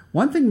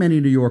 One thing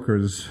many New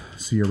Yorkers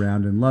see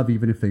around and love,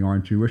 even if they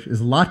aren't Jewish,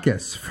 is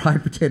latkes,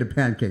 fried potato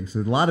pancakes.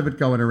 There's a lot of it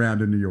going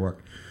around in New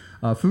York.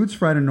 Foods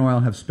fried in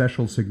oil have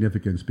special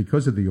significance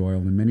because of the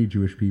oil, and many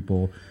Jewish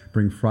people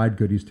bring fried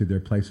goodies to their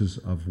places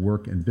of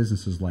work and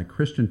businesses like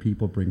Christian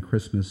people bring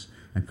Christmas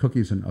and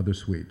cookies and other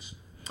sweets.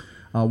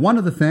 One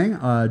other thing,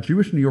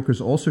 Jewish New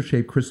Yorkers also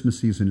shape Christmas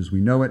season as we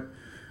know it.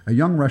 A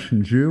young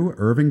Russian Jew,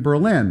 Irving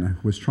Berlin,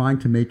 was trying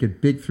to make it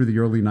big through the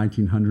early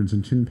 1900s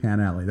in Tin Pan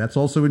Alley. That's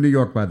also in New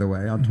York, by the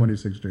way, on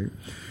 26th Street.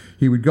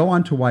 He would go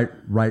on to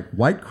write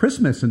White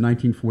Christmas in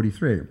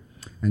 1943.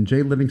 And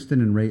Jay Livingston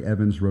and Ray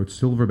Evans wrote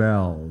Silver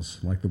Bells,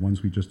 like the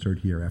ones we just heard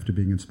here, after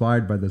being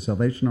inspired by the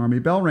Salvation Army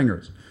bell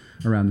ringers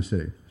around the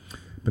city.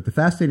 But the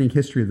fascinating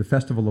history of the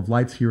Festival of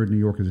Lights here in New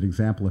York is an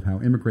example of how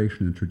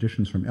immigration and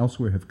traditions from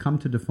elsewhere have come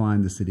to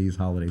define the city's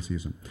holiday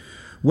season.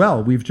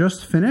 Well, we've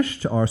just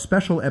finished our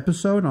special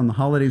episode on the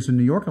holidays in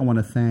New York. I want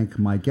to thank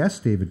my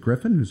guest, David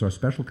Griffin, who's our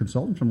special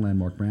consultant from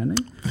Landmark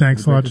Branding.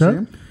 Thanks a lot,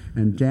 Jeff.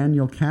 And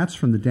Daniel Katz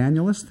from The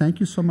Danielist.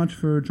 Thank you so much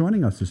for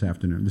joining us this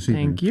evening.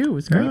 Thank you. It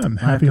was great.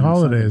 Happy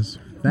holidays.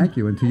 Thank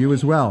you, and to you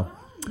as well.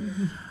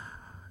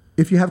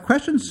 If you have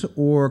questions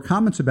or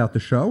comments about the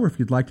show, or if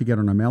you'd like to get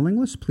on our mailing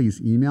list, please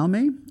email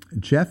me,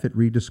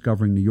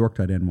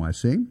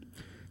 jeff@rediscoveringnewyork.nyc.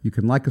 You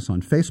can like us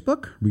on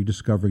Facebook,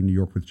 Rediscovering New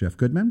York with Jeff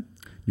Goodman.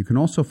 You can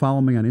also follow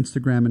me on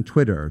Instagram and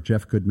Twitter,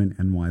 Jeff Goodman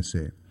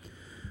NYC.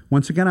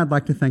 Once again, I'd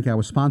like to thank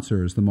our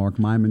sponsors, the Mark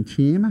Myman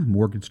team,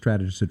 mortgage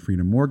strategist at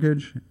Freedom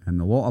Mortgage, and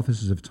the law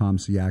offices of Tom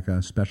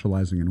Siaka,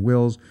 specializing in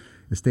wills,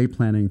 estate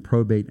planning,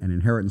 probate, and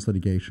inheritance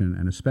litigation.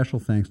 And a special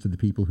thanks to the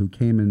people who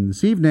came in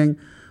this evening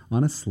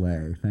on a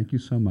sleigh. Thank you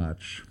so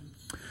much.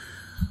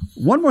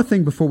 One more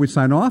thing before we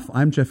sign off.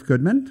 I'm Jeff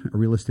Goodman, a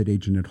real estate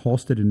agent at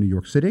Halstead in New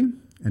York City.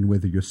 And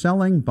whether you're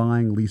selling,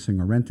 buying,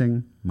 leasing, or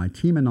renting, my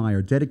team and I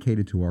are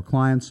dedicated to our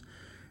clients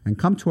and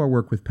come to our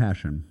work with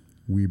passion.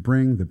 We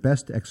bring the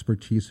best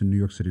expertise in New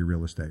York City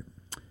real estate.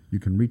 You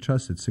can reach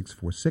us at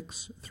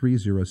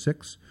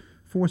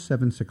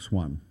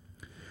 646-306-4761.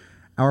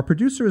 Our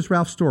producer is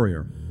Ralph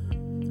Storier.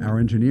 Our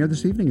engineer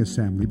this evening is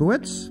Sam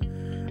Leibowitz.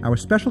 Our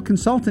special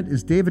consultant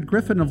is David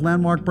Griffin of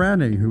Landmark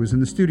Branding, who is in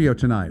the studio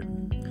tonight.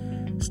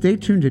 Stay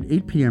tuned at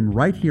 8 p.m.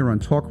 right here on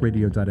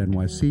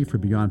talkradio.nyc for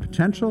Beyond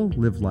Potential,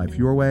 Live Life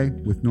Your Way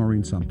with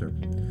Noreen Sumter.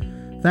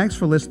 Thanks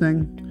for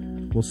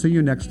listening. We'll see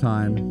you next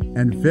time,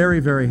 and very,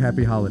 very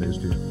happy holidays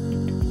to you.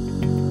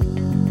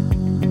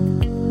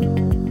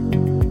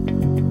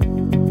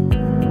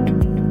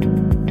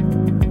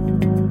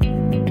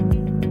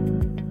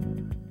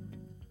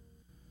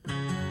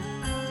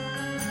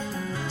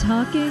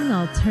 Talking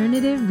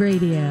Alternative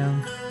Radio,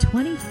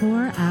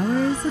 24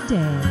 hours a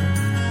day.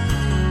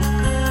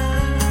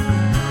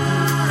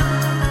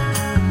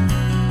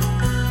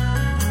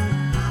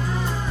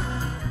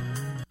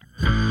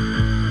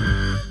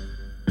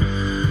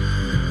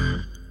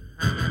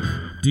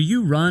 Do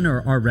you run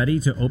or are ready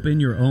to open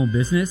your own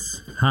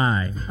business?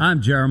 Hi,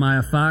 I'm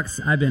Jeremiah Fox.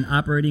 I've been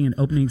operating and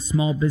opening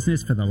small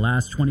business for the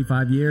last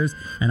 25 years,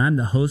 and I'm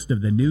the host of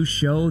the new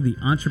show, The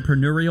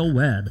Entrepreneurial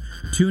Web.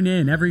 Tune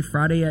in every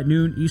Friday at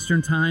noon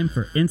Eastern Time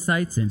for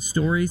insights and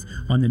stories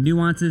on the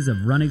nuances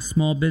of running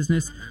small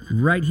business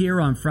right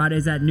here on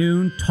Fridays at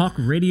noon,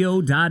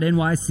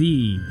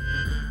 talkradio.nyc.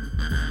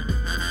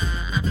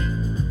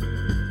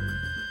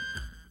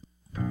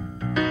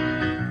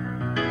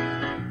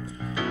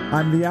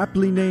 I'm the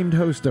aptly named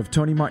host of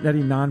Tony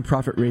Martignetti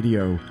Nonprofit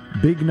Radio.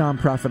 Big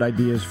nonprofit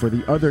ideas for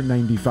the other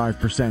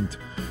 95%.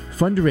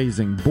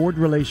 Fundraising, board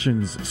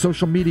relations,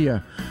 social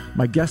media.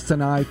 My guests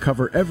and I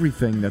cover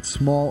everything that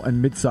small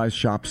and mid-sized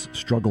shops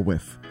struggle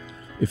with.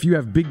 If you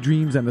have big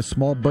dreams and a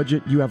small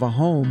budget, you have a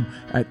home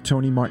at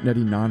Tony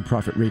Martignetti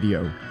Nonprofit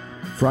Radio.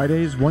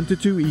 Fridays 1 to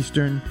 2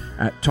 Eastern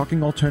at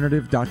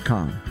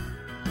talkingalternative.com.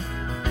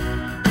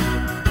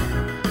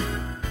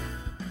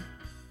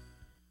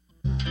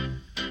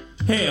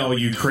 Hey, all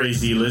you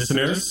crazy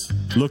listeners.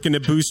 Looking to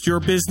boost your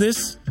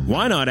business?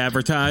 Why not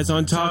advertise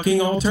on Talking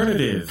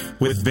Alternative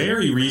with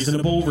very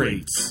reasonable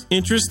rates?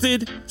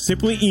 Interested?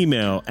 Simply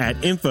email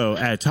at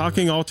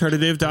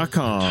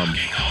info@talkingalternative.com.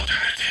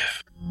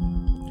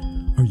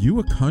 Are you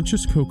a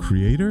conscious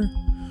co-creator?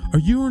 Are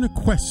you on a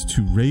quest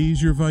to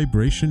raise your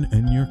vibration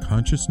and your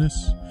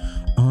consciousness?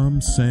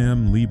 I'm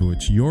Sam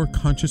Leibowitz, your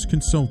conscious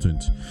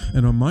consultant,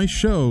 and on my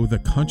show, The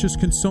Conscious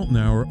Consultant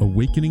Hour,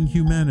 Awakening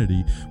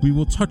Humanity, we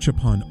will touch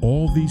upon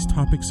all these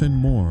topics and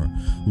more.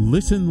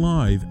 Listen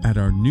live at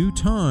our new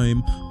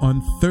time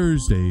on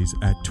Thursdays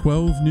at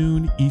 12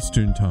 noon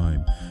Eastern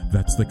Time.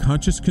 That's The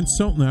Conscious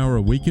Consultant Hour,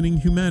 Awakening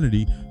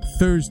Humanity,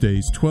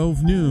 Thursdays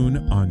 12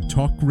 noon on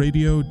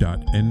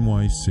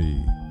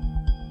talkradio.nyc.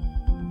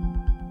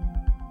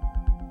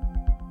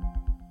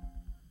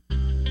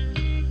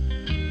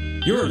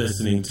 You're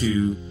listening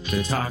to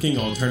the Talking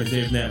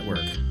Alternative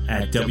Network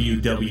at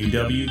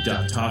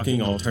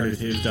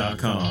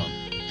www.talkingalternative.com.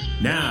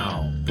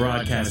 Now,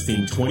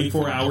 broadcasting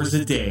 24 hours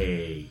a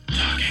day.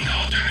 Talking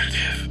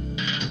Alternative.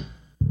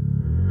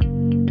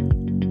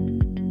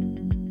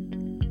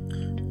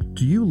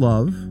 Do you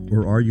love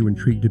or are you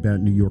intrigued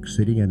about New York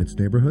City and its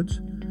neighborhoods?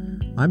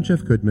 I'm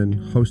Jeff Goodman,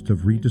 host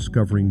of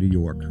Rediscovering New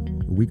York,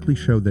 a weekly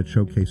show that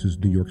showcases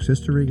New York's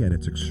history and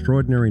its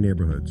extraordinary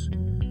neighborhoods.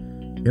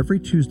 Every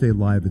Tuesday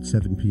live at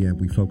 7 p.m.,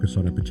 we focus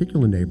on a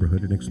particular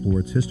neighborhood and explore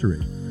its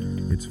history,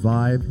 its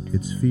vibe,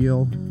 its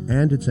feel,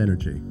 and its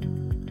energy.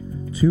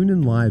 Tune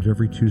in live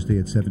every Tuesday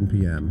at 7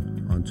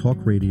 p.m. on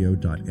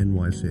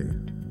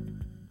talkradio.nyc.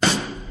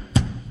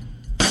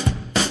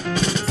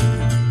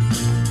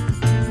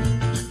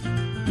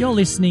 You're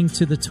listening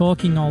to the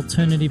Talking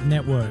Alternative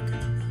Network.